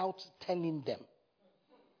without telling them.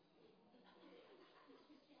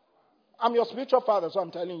 I'm your spiritual father, so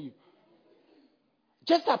I'm telling you.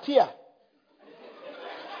 Just appear.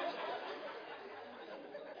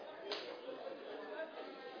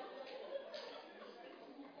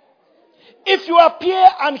 If you appear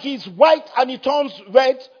and he's white and he turns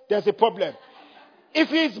red, there's a problem. If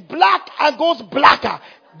he's black and goes blacker,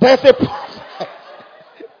 there's a problem.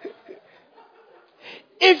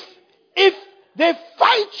 If they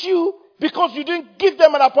fight you because you didn't give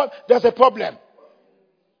them an appointment, there's a problem.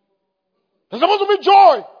 There's supposed to be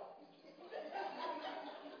joy.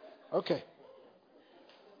 Okay.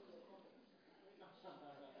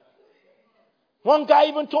 One guy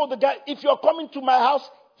even told the guy, if you're coming to my house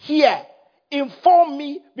here, inform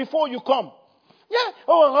me before you come. Yeah,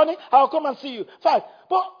 oh honey, I'll come and see you. Fine.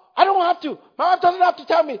 But I don't have to. My wife doesn't have to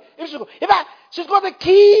tell me. She's got the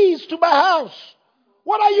keys to my house.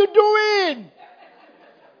 What are you doing?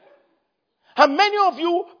 And many of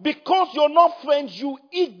you, because you're not friends, you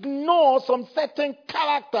ignore some certain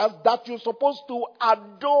characters that you're supposed to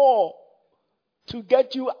adore to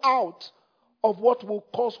get you out of what will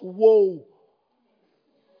cause woe.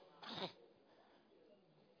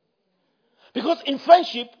 Because in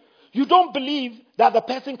friendship, you don't believe that the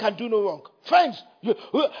person can do no wrong. Friends, if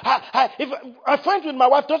a friend with my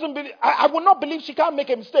wife doesn't believe, I will not believe she can't make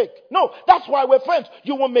a mistake. No, that's why we're friends.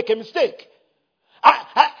 You won't make a mistake.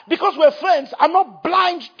 Because we're friends, I'm not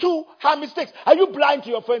blind to her mistakes. Are you blind to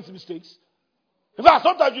your friends' mistakes? In fact,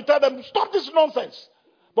 sometimes you tell them, stop this nonsense.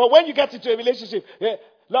 But when you get into a relationship,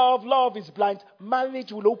 love is blind.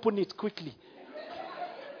 Marriage will open it quickly.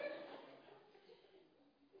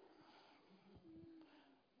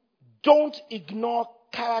 Don't ignore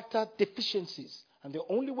character deficiencies. And the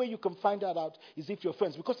only way you can find that out is if you're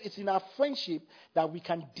friends. Because it's in our friendship that we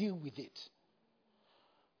can deal with it.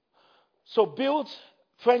 So build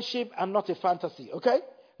friendship and not a fantasy. Okay?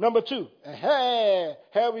 Number 2.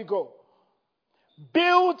 Here we go.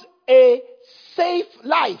 Build a safe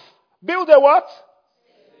life. Build a what?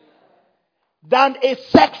 Than a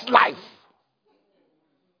sex life.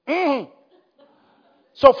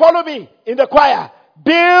 So follow me in the choir.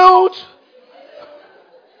 Build.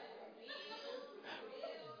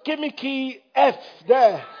 Give me key F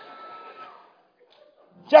there.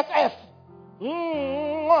 Just F.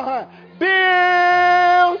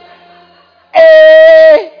 Build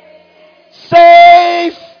a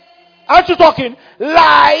safe, aren't you talking?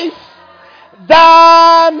 Life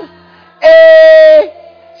than a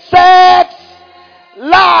sex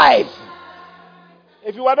life.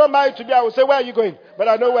 If you were not married to me, I would say, where are you going? But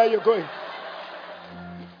I know where you're going.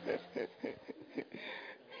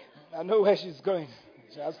 I know where she's going.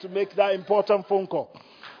 She has to make that important phone call.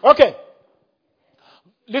 Okay.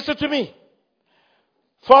 Listen to me.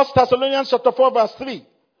 1 Thessalonians chapter 4 verse 3.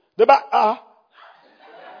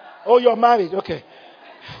 Oh, you're married. Okay.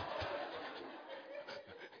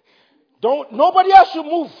 Nobody else should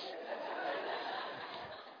move.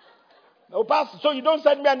 No, Pastor, so you don't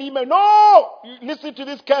send me an email. No! You listen to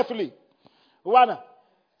this carefully. Juana,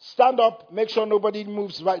 stand up. Make sure nobody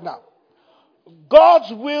moves right now.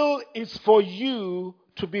 God's will is for you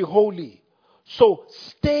to be holy. So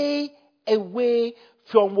stay away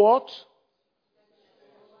from what?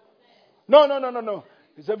 No.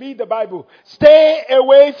 It's a read the Bible. Stay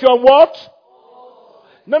away from what?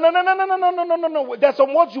 No. There's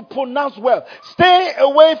some words you pronounce well. Stay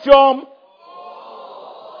away from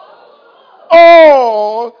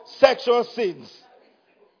all sexual sins.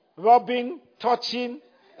 Rubbing, touching,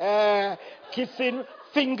 kissing,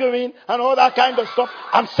 fingering, and all that kind of stuff.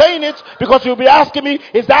 I'm saying it because you'll be asking me,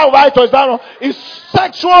 is that right or is that wrong? It's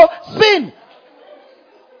sexual sin.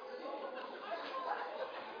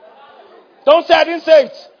 Don't say I didn't say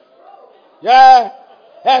it. Yeah.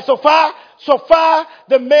 So far,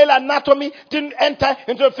 the male anatomy didn't enter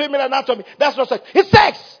into the female anatomy. That's not sex. It's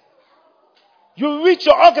sex. You reach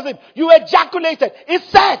your orgasm. You ejaculated. It's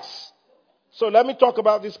sex. So let me talk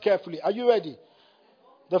about this carefully. Are you ready?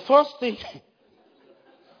 The first thing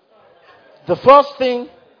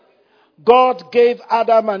God gave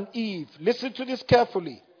Adam and Eve. Listen to this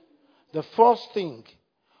carefully. The first thing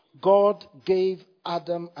God gave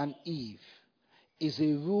Adam and Eve is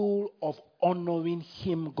a rule of honoring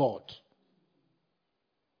Him, God.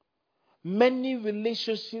 Many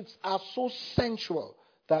relationships are so sensual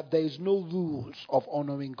that there is no rules of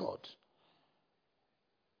honoring God.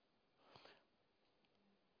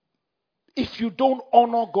 If you don't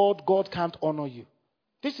honor God, God can't honor you.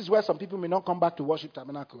 This is where some people may not come back to worship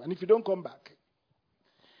tabernacle. And if you don't come back,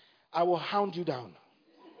 I will hound you down.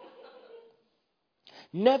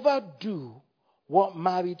 Never do what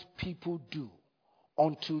married people do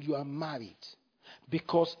until you are married.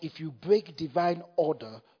 Because if you break divine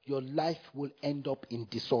order, your life will end up in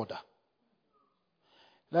disorder.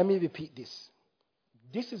 Let me repeat this.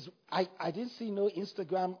 I didn't see no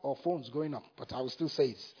Instagram or phones going up, but I will still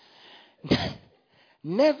say this.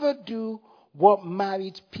 Never do what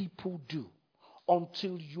married people do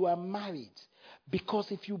until you are married.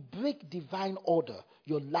 Because if you break divine order,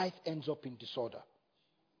 your life ends up in disorder.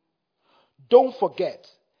 Don't forget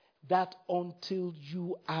that until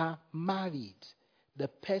you are married, the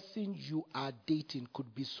person you are dating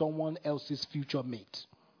could be someone else's future mate.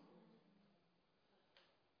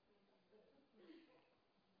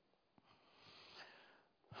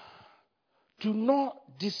 Do not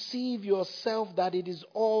deceive yourself that it is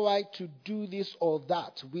all right to do this or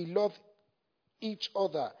that. We love each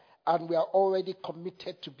other and we are already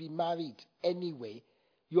committed to be married anyway.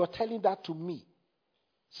 You are telling that to me.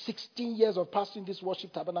 16 years of pastoring this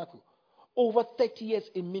worship tabernacle. Over 30 years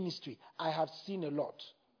in ministry. I have seen a lot.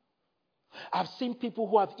 I've seen people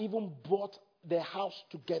who have even brought their house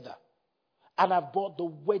together and have bought the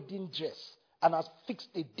wedding dress and have fixed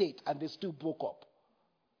a date and they still broke up.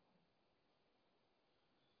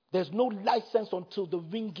 There's no license until the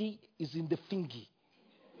ringy is in the fingy.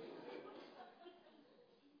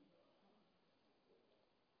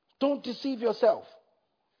 Don't deceive yourself.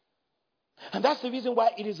 And that's the reason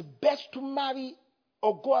why it is best to marry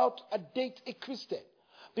or go out and date a Christian.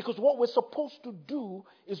 Because what we're supposed to do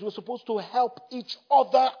is we're supposed to help each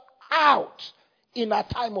other out in a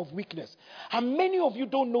time of weakness. And many of you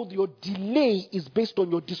don't know that your delay is based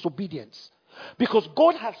on your disobedience. Because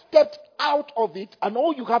God has stepped out of it and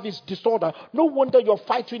all you have is disorder. No wonder you're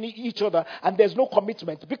fighting each other and there's no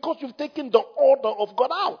commitment. Because you've taken the order of God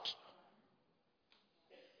out.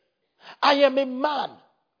 I am a man.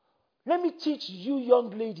 Let me teach you young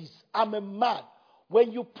ladies. I'm a man.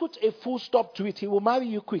 When you put a full stop to it, he will marry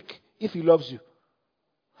you quick if he loves you.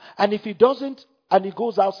 And if he doesn't and he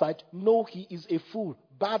goes outside, no, he is a fool.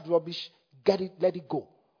 Bad rubbish. Get it, let it go.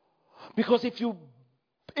 Because if you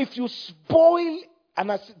spoil,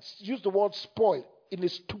 and I use the word spoil in a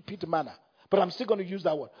stupid manner, but I'm still going to use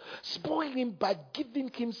that word. Spoil him by giving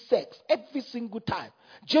him sex every single time,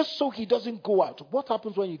 just so he doesn't go out. What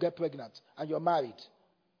happens when you get pregnant and you're married?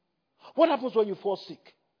 What happens when you fall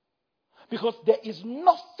sick? Because there is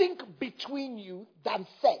nothing between you than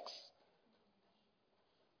sex.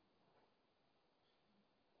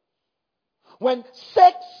 When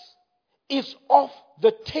sex is off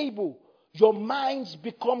the table, your minds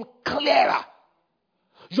become clearer.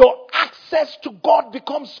 Your access to God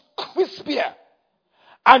becomes crispier.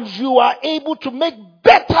 And you are able to make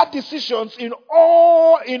better decisions in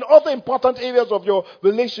other important areas of your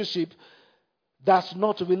relationship that's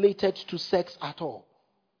not related to sex at all.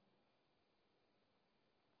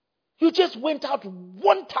 You just went out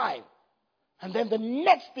one time. And then the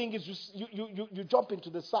next thing is you jump into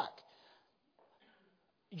the sack.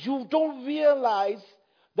 You don't realize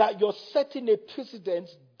that you're setting a precedent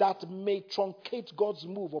that may truncate God's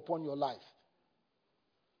move upon your life.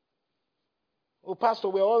 Oh, Pastor,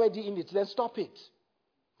 we're already in it. Then stop it.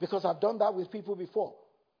 Because I've done that with people before.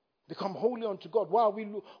 Become holy unto God.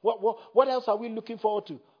 What else are we looking forward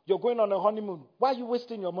to? You're going on a honeymoon. Why are you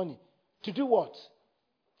wasting your money? To do what?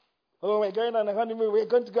 Oh, we're going on a honeymoon. We're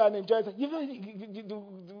going to go and enjoy it.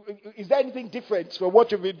 Is there anything different from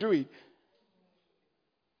what you've been doing?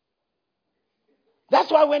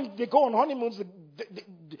 That's why when they go on honeymoons,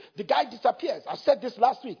 the guy disappears. I said this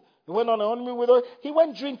last week. He went on a honeymoon with her. He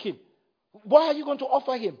went drinking. What are you going to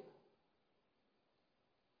offer him?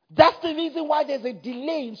 That's the reason why there's a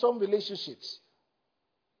delay in some relationships.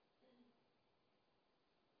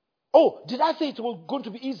 Oh, did I say it was going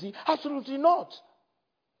to be easy? Absolutely not.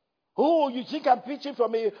 Oh, you think I'm preaching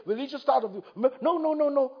from a religious start of...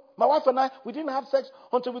 No. My wife and I, we didn't have sex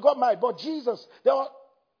until we got married. But Jesus, there were...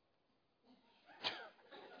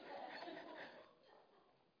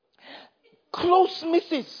 close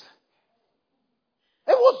misses.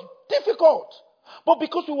 It was difficult. But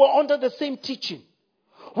because we were under the same teaching,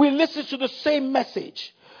 we listened to the same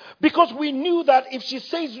message. Because we knew that if she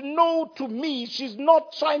says no to me, she's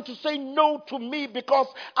not trying to say no to me because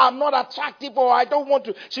I'm not attractive or I don't want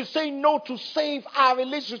to. She's saying no to save our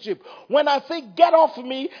relationship. When I say get off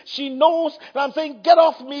me, she knows that I'm saying get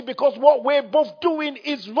off me because what we're both doing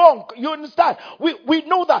is wrong. You understand? We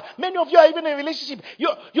know that. Many of you are even in a relationship.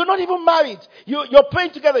 You're not even married. You're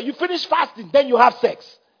praying together. You finish fasting. Then you have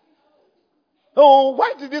sex. Oh,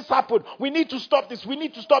 why did this happen? We need to stop this. We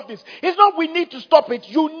need to stop this. It's not we need to stop it.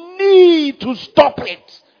 You need to stop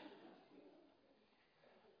it.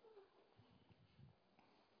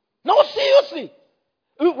 No, seriously.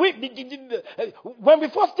 When we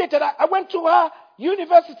first dated, I went to her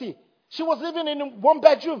university. She was living in one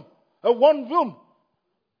bedroom, one room.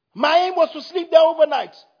 My aim was to sleep there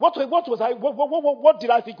overnight. What did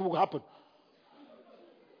I think would happen?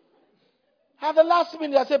 At the last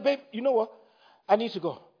minute, I said, babe, you know what? I need to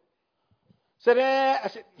go. I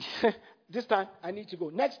said, this time I need to go.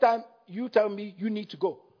 Next time you tell me you need to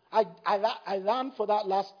go. I ran for that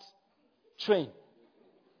last train.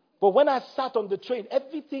 But when I sat on the train,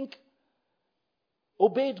 everything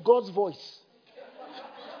obeyed God's voice.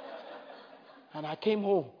 And I came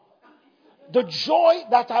home. The joy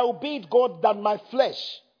that I obeyed God than my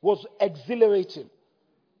flesh was exhilarating.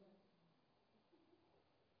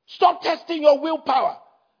 Stop testing your willpower.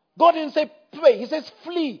 God didn't say pray. He says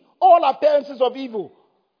flee all appearances of evil.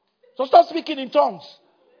 So stop speaking in tongues.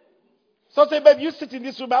 So say, babe, you sit in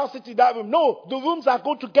this room, I'll sit in that room. No, the rooms are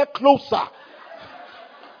going to get closer.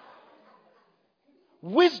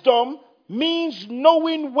 Wisdom means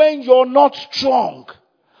knowing when you're not strong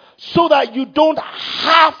so that you don't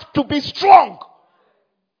have to be strong.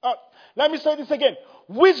 Let me say this again.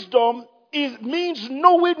 Wisdom means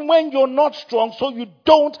knowing when you're not strong so you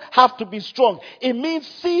don't have to be strong. It means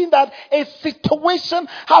seeing that a situation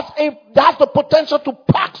has the potential to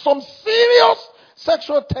pack some serious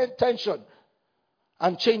sexual tension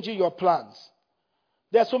and changing your plans.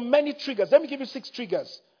 There are so many triggers. Let me give you 6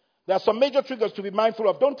 triggers. There are some major triggers to be mindful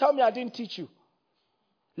of. Don't tell me I didn't teach you.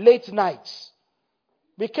 Late nights.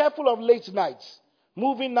 Be careful of late nights.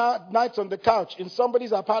 Moving nights on the couch in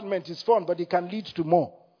somebody's apartment is fun, but it can lead to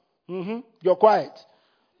more. You're quiet.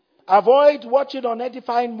 Avoid watching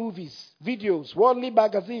unedifying movies, videos, worldly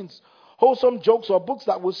magazines, wholesome jokes, or books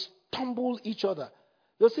that will stumble each other.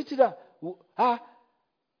 You'll sit there,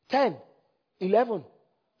 10, 11,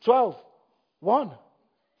 12, 1,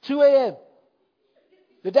 2 a.m.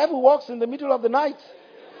 The devil walks in the middle of the night.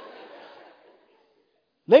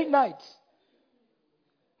 Late nights.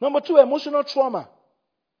 Number 2, emotional trauma.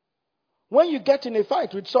 When you get in a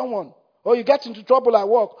fight with someone, or you get into trouble at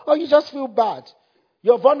work, or you just feel bad,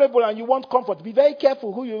 you're vulnerable and you want comfort, be very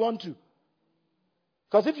careful who you run to.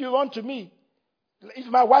 Because if you run to me, if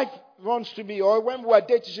my wife runs to me, or when we are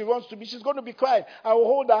dating, she runs to me, she's going to be crying. I will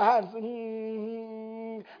hold her hands.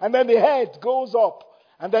 And then the head goes up.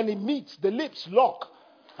 And then it meets, the lips lock.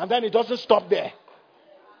 And then it doesn't stop there.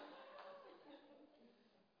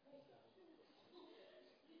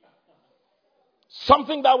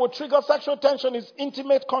 Something that will trigger sexual tension is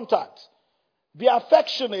intimate contact. Be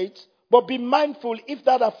affectionate, but be mindful if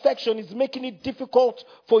that affection is making it difficult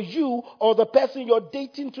for you or the person you're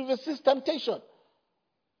dating to resist temptation.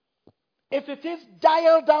 If it is,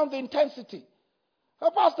 dial down the intensity.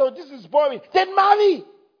 Oh, Pastor, this is boring. Then marry.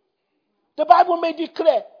 The Bible made it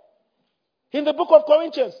clear. In the book of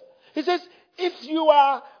Corinthians, it says, if you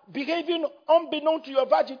are behaving unbeknown to your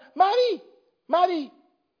virgin, marry. Marry.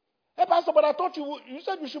 Hey, Pastor, but I thought you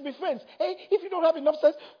said we should be friends. Hey, if you don't have enough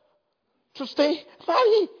sense to stay,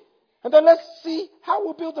 marry. And then let's see how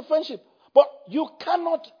we build the friendship. But you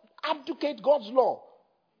cannot abdicate God's law.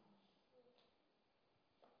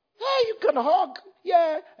 Hey, you can hug.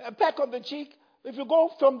 Yeah, a peck on the cheek. If you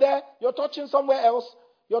go from there, you're touching somewhere else.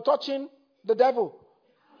 You're touching the devil.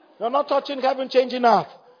 You're not touching heaven changing earth.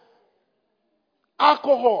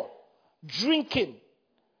 Alcohol, drinking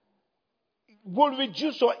will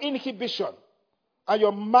reduce your inhibition. And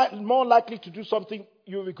you're more likely to do something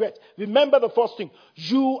you regret. Remember the first thing.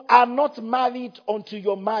 You are not married until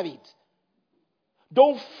you're married.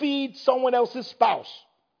 Don't feed someone else's spouse.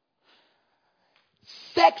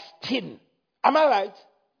 Sexting. Am I right?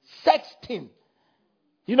 Sexting.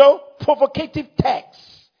 Provocative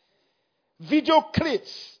texts. Video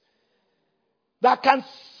clips that can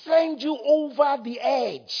send you over the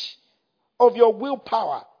edge of your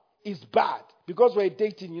willpower is bad. Because we're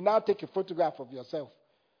dating, you now take a photograph of yourself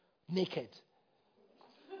naked.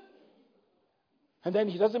 And then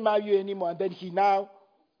he doesn't marry you anymore. And then he now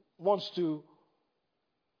wants to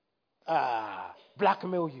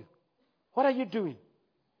blackmail you. What are you doing?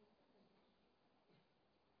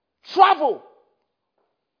 Travel.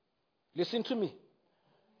 Listen to me.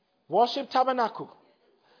 Worship Tabernacle.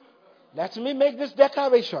 Let me make this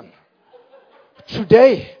declaration.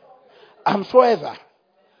 Today and forever.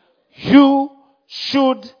 You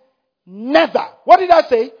should never. What did I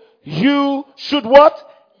say? You should what?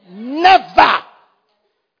 Never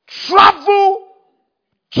travel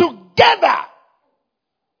together.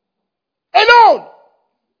 Alone.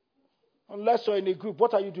 Unless you're in a group.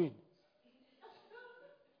 What are you doing?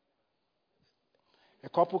 A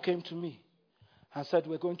couple came to me and said,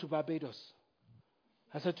 we're going to Barbados.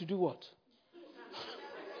 I said, to do what?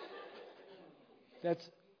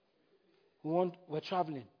 We're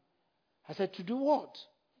traveling. I said, to do what?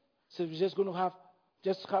 So we're just going to have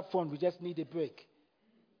fun. We just need a break.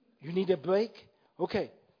 You need a break?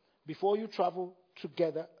 Okay. Before you travel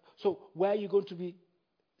together. So where are you going to be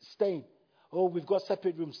staying? Oh, we've got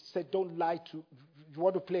separate rooms. Said, don't lie to. You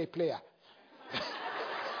want to play a player?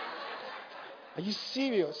 Are you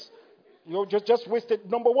serious? You just wasted.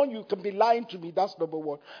 Number one, you can be lying to me. That's number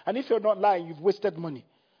one. And if you're not lying, you've wasted money.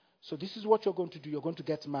 So this is what you're going to do. You're going to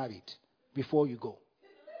get married before you go.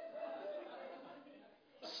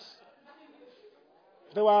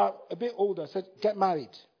 They were a bit older. I said, get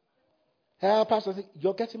married. Pastor said,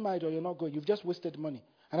 you're getting married or you're not going. You've just wasted money.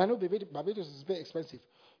 And I know Barbados is a bit expensive.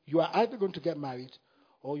 You are either going to get married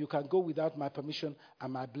or you can go without my permission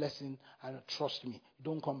and my blessing. And trust me,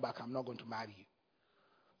 don't come back. I'm not going to marry you.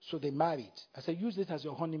 So they married. I said, use it as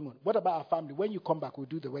your honeymoon. What about our family? When you come back, we'll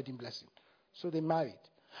do the wedding blessing. So they married.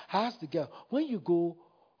 I asked the girl, when you go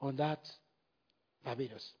on that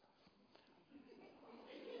Barbados,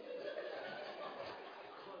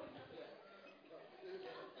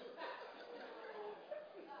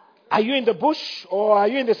 are you in the bush or are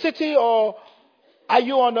you in the city or are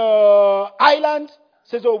you on an island?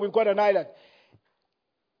 Says, oh, we've got an island.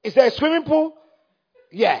 Is there a swimming pool?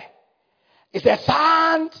 Yeah. Is there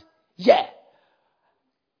sand? Yeah.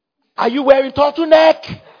 Are you wearing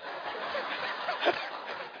turtleneck?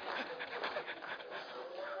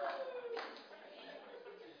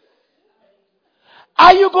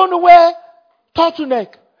 Are you going to wear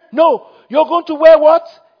turtleneck? No. You're going to wear what?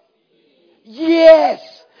 Yes.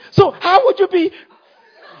 So how would you be?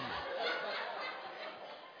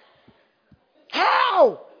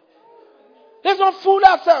 How? Let's not fool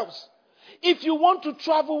ourselves. If you want to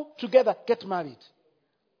travel together, get married.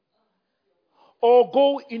 Or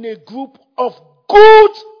go in a group of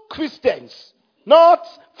good Christians, not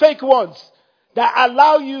fake ones, that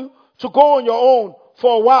allow you to go on your own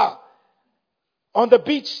for a while on the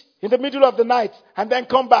beach in the middle of the night and then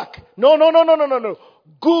come back. No.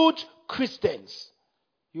 Good Christians.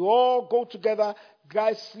 You all go together,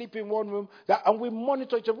 guys sleep in one room, and we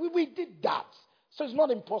monitor each other. We did that. So it's not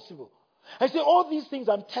impossible. I say all these things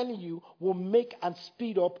I'm telling you will make and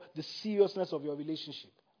speed up the seriousness of your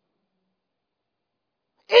relationship.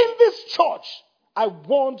 In this church, I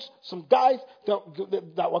warned some guys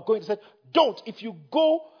that were going. I said, don't. If you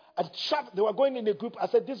go and travel, they were going in a group. I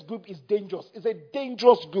said, this group is dangerous. It's a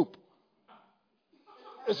dangerous group.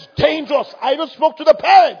 It's dangerous. I even spoke to the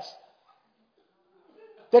parents.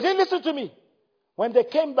 They didn't listen to me. When they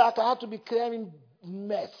came back, I had to be clearing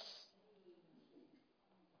mess.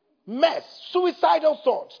 Suicidal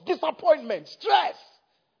thoughts, disappointment, stress.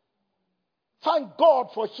 Thank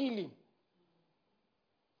God for healing.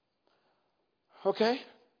 Okay?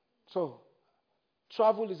 So,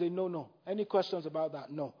 travel is a no-no. Any questions about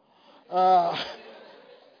that? No.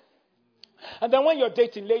 And then when you're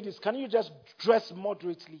dating, ladies, can you just dress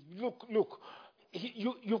moderately? Look.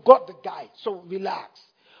 You've got the guy, so relax.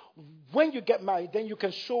 When you get married, then you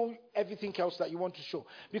can show everything else that you want to show.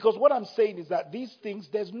 Because what I'm saying is that these things,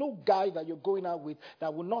 there's no guy that you're going out with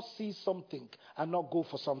that will not see something and not go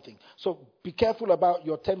for something. So be careful about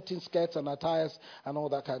your tempting skirts and attires and all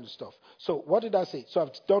that kind of stuff. So what did I say? So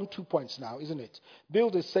I've done 2 points now, isn't it?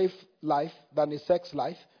 Build a safe life than a sex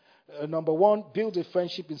life. Number 1, build a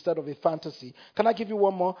friendship instead of a fantasy. Can I give you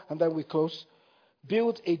one more and then we close?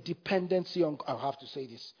 Build a dependency on, I'll have to say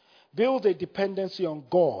this. Build a dependency on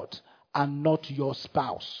God and not your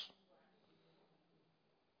spouse.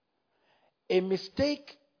 A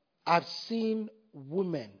mistake I've seen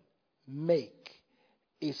women make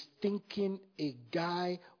is thinking a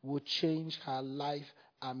guy will change her life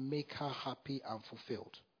and make her happy and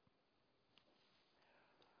fulfilled.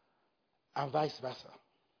 And vice versa.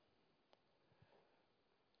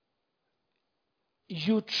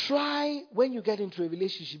 You try, when you get into a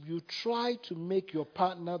relationship, you try to make your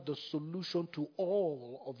partner the solution to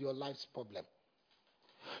all of your life's problem.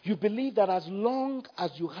 You believe that as long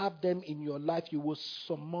as you have them in your life, you will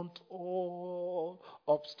surmount all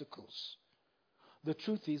obstacles. The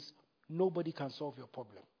truth is, nobody can solve your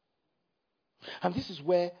problem. And this is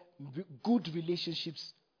where good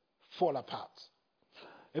relationships fall apart.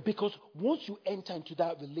 Because once you enter into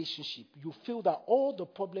that relationship, you feel that all the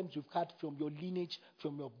problems you've had from your lineage,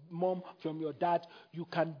 from your mom, from your dad, you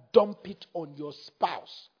can dump it on your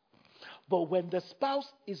spouse. But when the spouse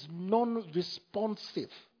is non-responsive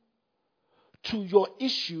to your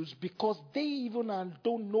issues because they even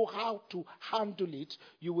don't know how to handle it,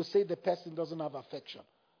 you will say the person doesn't have affection.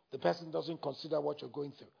 The person doesn't consider what you're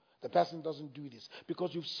going through. The person doesn't do this.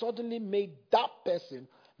 Because you've suddenly made that person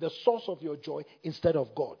the source of your joy instead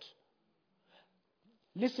of God.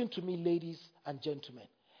 Listen to me, ladies and gentlemen.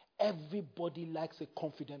 Everybody likes a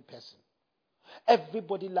confident person.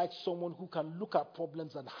 Everybody likes someone who can look at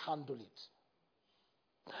problems and handle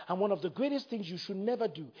it. And one of the greatest things you should never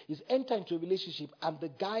do is enter into a relationship and the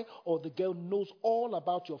guy or the girl knows all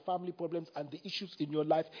about your family problems and the issues in your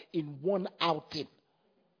life in one outing.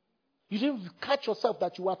 You didn't catch yourself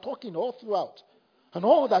that you were talking all throughout. And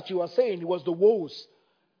all that you were saying was the woes.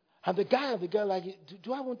 And the guy and the girl like,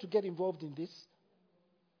 do I want to get involved in this?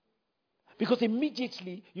 Because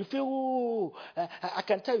immediately you feel, I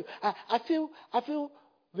can tell you, I feel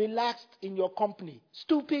relaxed in your company.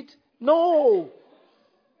 Stupid? No.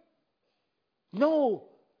 No.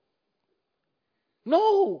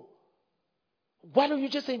 Why don't you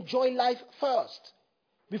just enjoy life first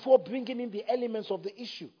before bringing in the elements of the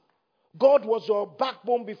issue? God was your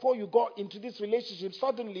backbone before you got into this relationship.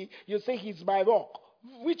 Suddenly you say he's my rock.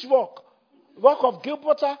 Which rock? Rock of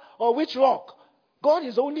Gibraltar or which rock? God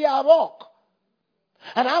is only our rock.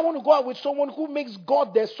 And I want to go out with someone who makes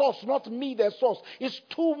God their source, not me their source. It's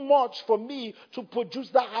too much for me to produce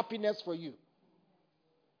that happiness for you.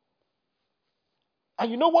 And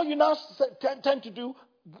you know what you now tend to do?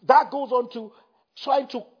 That goes on to trying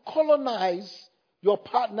to colonize your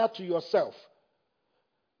partner to yourself.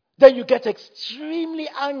 Then you get extremely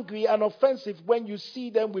angry and offensive when you see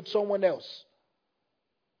them with someone else.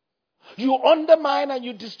 You undermine and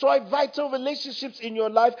you destroy vital relationships in your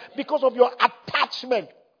life because of your attachment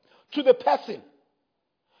to the person.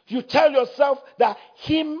 You tell yourself that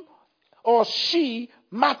him or she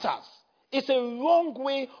matters. It's a wrong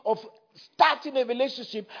way of starting a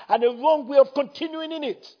relationship and a wrong way of continuing in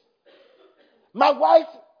it. My wife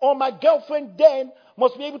or my girlfriend then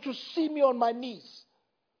must be able to see me on my knees,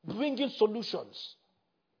 bringing solutions.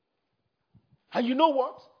 And you know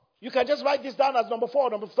what? You can just write this down as number 4 or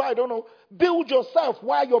number 5, I don't know. Build yourself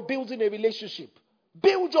while you're building a relationship.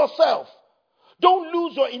 Build yourself. Don't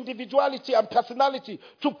lose your individuality and personality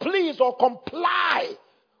to please or comply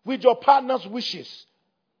with your partner's wishes.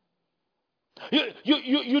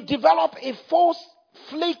 You develop a false,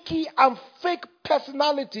 flaky, and fake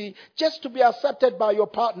personality just to be accepted by your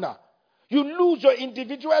partner. You lose your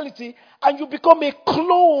individuality and you become a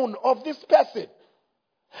clone of this person.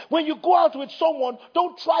 When you go out with someone,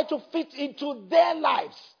 don't try to fit into their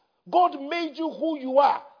lives. God made you who you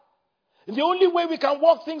are. And the only way we can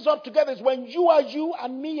work things up together is when you are you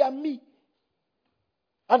and me are me.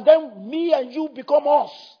 And then me and you become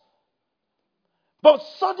us. But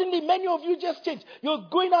suddenly many of you just change. You're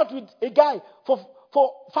going out with a guy for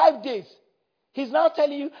 5 days. He's now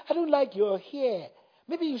telling you, I don't like your hair.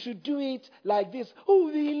 Maybe you should do it like this. Oh,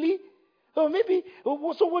 really? Oh, maybe.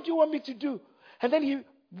 So what do you want me to do? And then he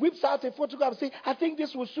whips out a photograph and says, I think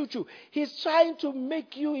this will suit you. He's trying to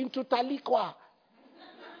make you into Taliqua.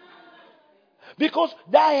 Because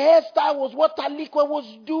that hairstyle was what Taliqua was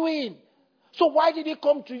doing. So why did he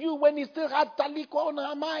come to you when he still had Taliqua on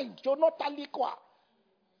her mind? You're not Taliqua.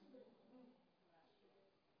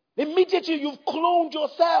 Immediately you've cloned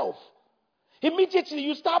yourself. Immediately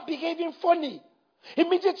you start behaving funny.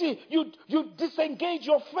 Immediately you disengage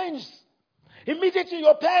your friends. Immediately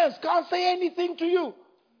your parents can't say anything to you.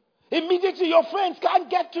 Immediately your friends can't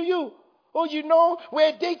get to you. Oh,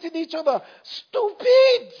 we're dating each other.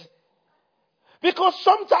 Stupid! Because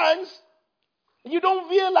sometimes you don't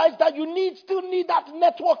realize that you still need that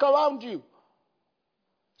network around you.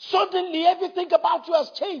 Suddenly everything about you has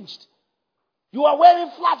changed. You are wearing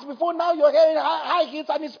flats before, now you're wearing high heels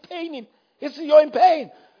and it's paining. You're in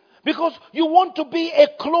pain. Because you want to be a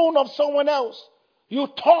clone of someone else. You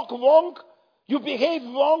talk wrong. You behave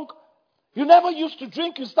wrong. You never used to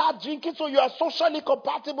drink. You start drinking, so you are socially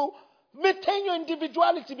compatible. Maintain your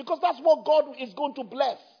individuality, because that's what God is going to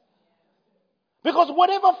bless. Because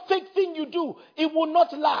whatever fake thing you do, it will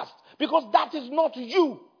not last. Because that is not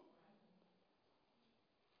you.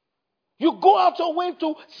 You go out your way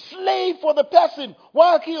to slave for the person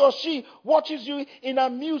while he or she watches you in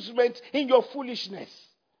amusement in your foolishness.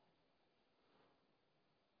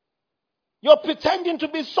 You're pretending to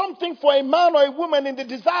be something for a man or a woman in the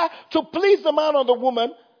desire to please the man or the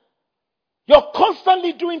woman. You're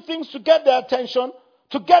constantly doing things to get their attention,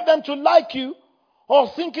 to get them to like you, or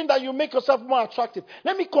thinking that you make yourself more attractive.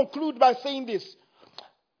 Let me conclude by saying this.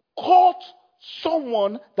 Court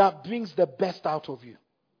someone that brings the best out of you.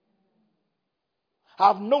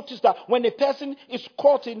 I've noticed that when a person is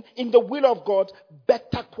caught in the will of God,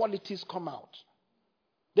 better qualities come out.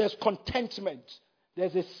 There's contentment.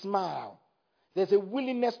 There's a smile. There's a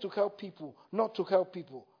willingness to help people, not to help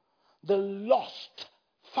people. The lust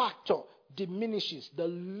factor diminishes. The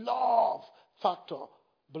love factor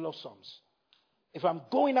blossoms. If I'm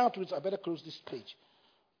going out with, I better close this page.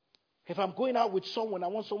 If I'm going out with someone, I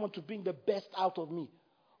want someone to bring the best out of me.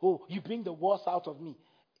 Oh, you bring the worst out of me.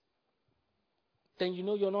 Then you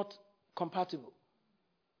know you're not compatible.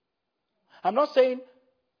 I'm not saying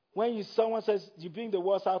when someone says you bring the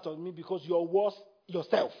worst out of me because you're worse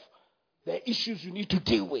yourself. There are issues you need to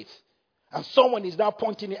deal with. And someone is now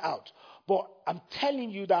pointing it out. But I'm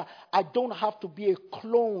telling you that I don't have to be a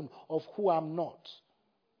clone of who I'm not.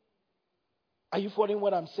 Are you following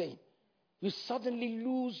what I'm saying? You suddenly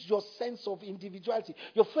lose your sense of individuality.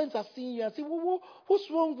 Your friends are seeing you and say, what's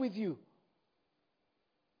wrong with you?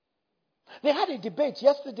 They had a debate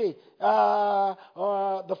yesterday.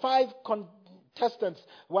 The 5 contestants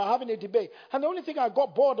were having a debate. And the only thing I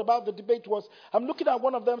got bored about the debate was, I'm looking at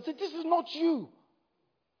one of them and saying, this is not you.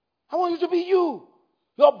 I want you to be you.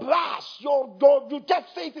 You're brash. You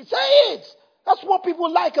just say it. Say it. That's what people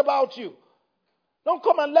like about you. Don't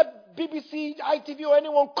come and let BBC, ITV or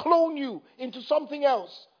anyone clone you into something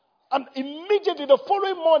else. And immediately the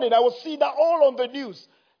following morning, I will see that all on the news.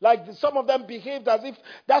 Like some of them behaved as if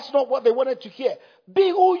that's not what they wanted to hear. Be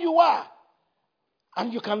who you are.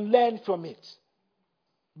 And you can learn from it.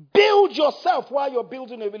 Build yourself while you're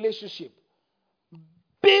building a relationship.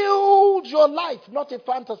 Build your life, not a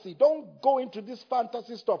fantasy. Don't go into this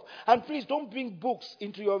fantasy stuff. And please don't bring books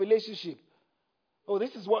into your relationship. Oh,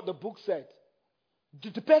 this is what the book said.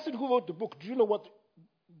 The person who wrote the book, do you know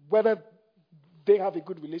whether they have a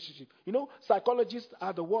good relationship? You know, psychologists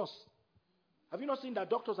are the worst. Have you not seen that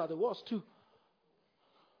doctors are the worst too?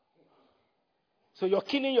 So you're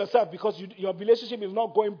killing yourself because your relationship is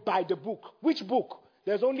not going by the book. Which book?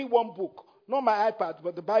 There's only one book. Not my iPad,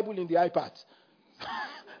 but the Bible in the iPad.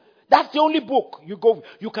 That's the only book you go with.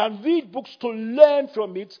 You can read books to learn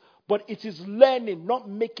from it, but it is learning, not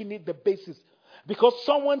making it the basis. Because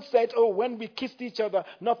someone said, oh, when we kissed each other,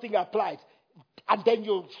 nothing applied. And then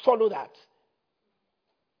you follow that.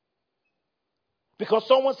 Because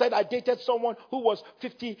someone said, I dated someone who was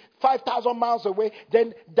 55,000 miles away,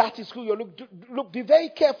 then that is who you look. Be very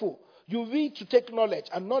careful. You read to take knowledge.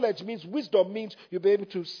 And knowledge means, wisdom means you'll be able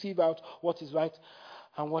to sieve out what is right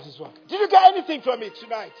and what is wrong. Did you get anything from it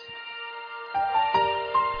tonight?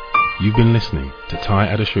 You've been listening to Ty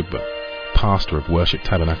Adeshugba, pastor of Worship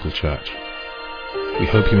Tabernacle Church. We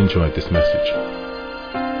hope you enjoyed this message.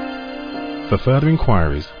 For further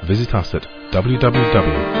inquiries, visit us at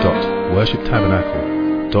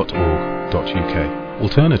www.worshiptabernacle.org.uk.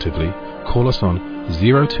 Alternatively, call us on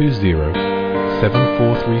 020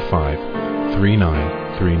 7435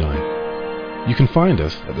 3939. You can find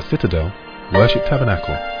us at the Citadel, Worship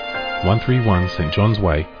Tabernacle, 131 St John's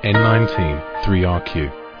Way, N19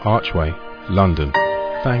 3RQ, Archway, London.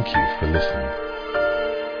 Thank you for listening.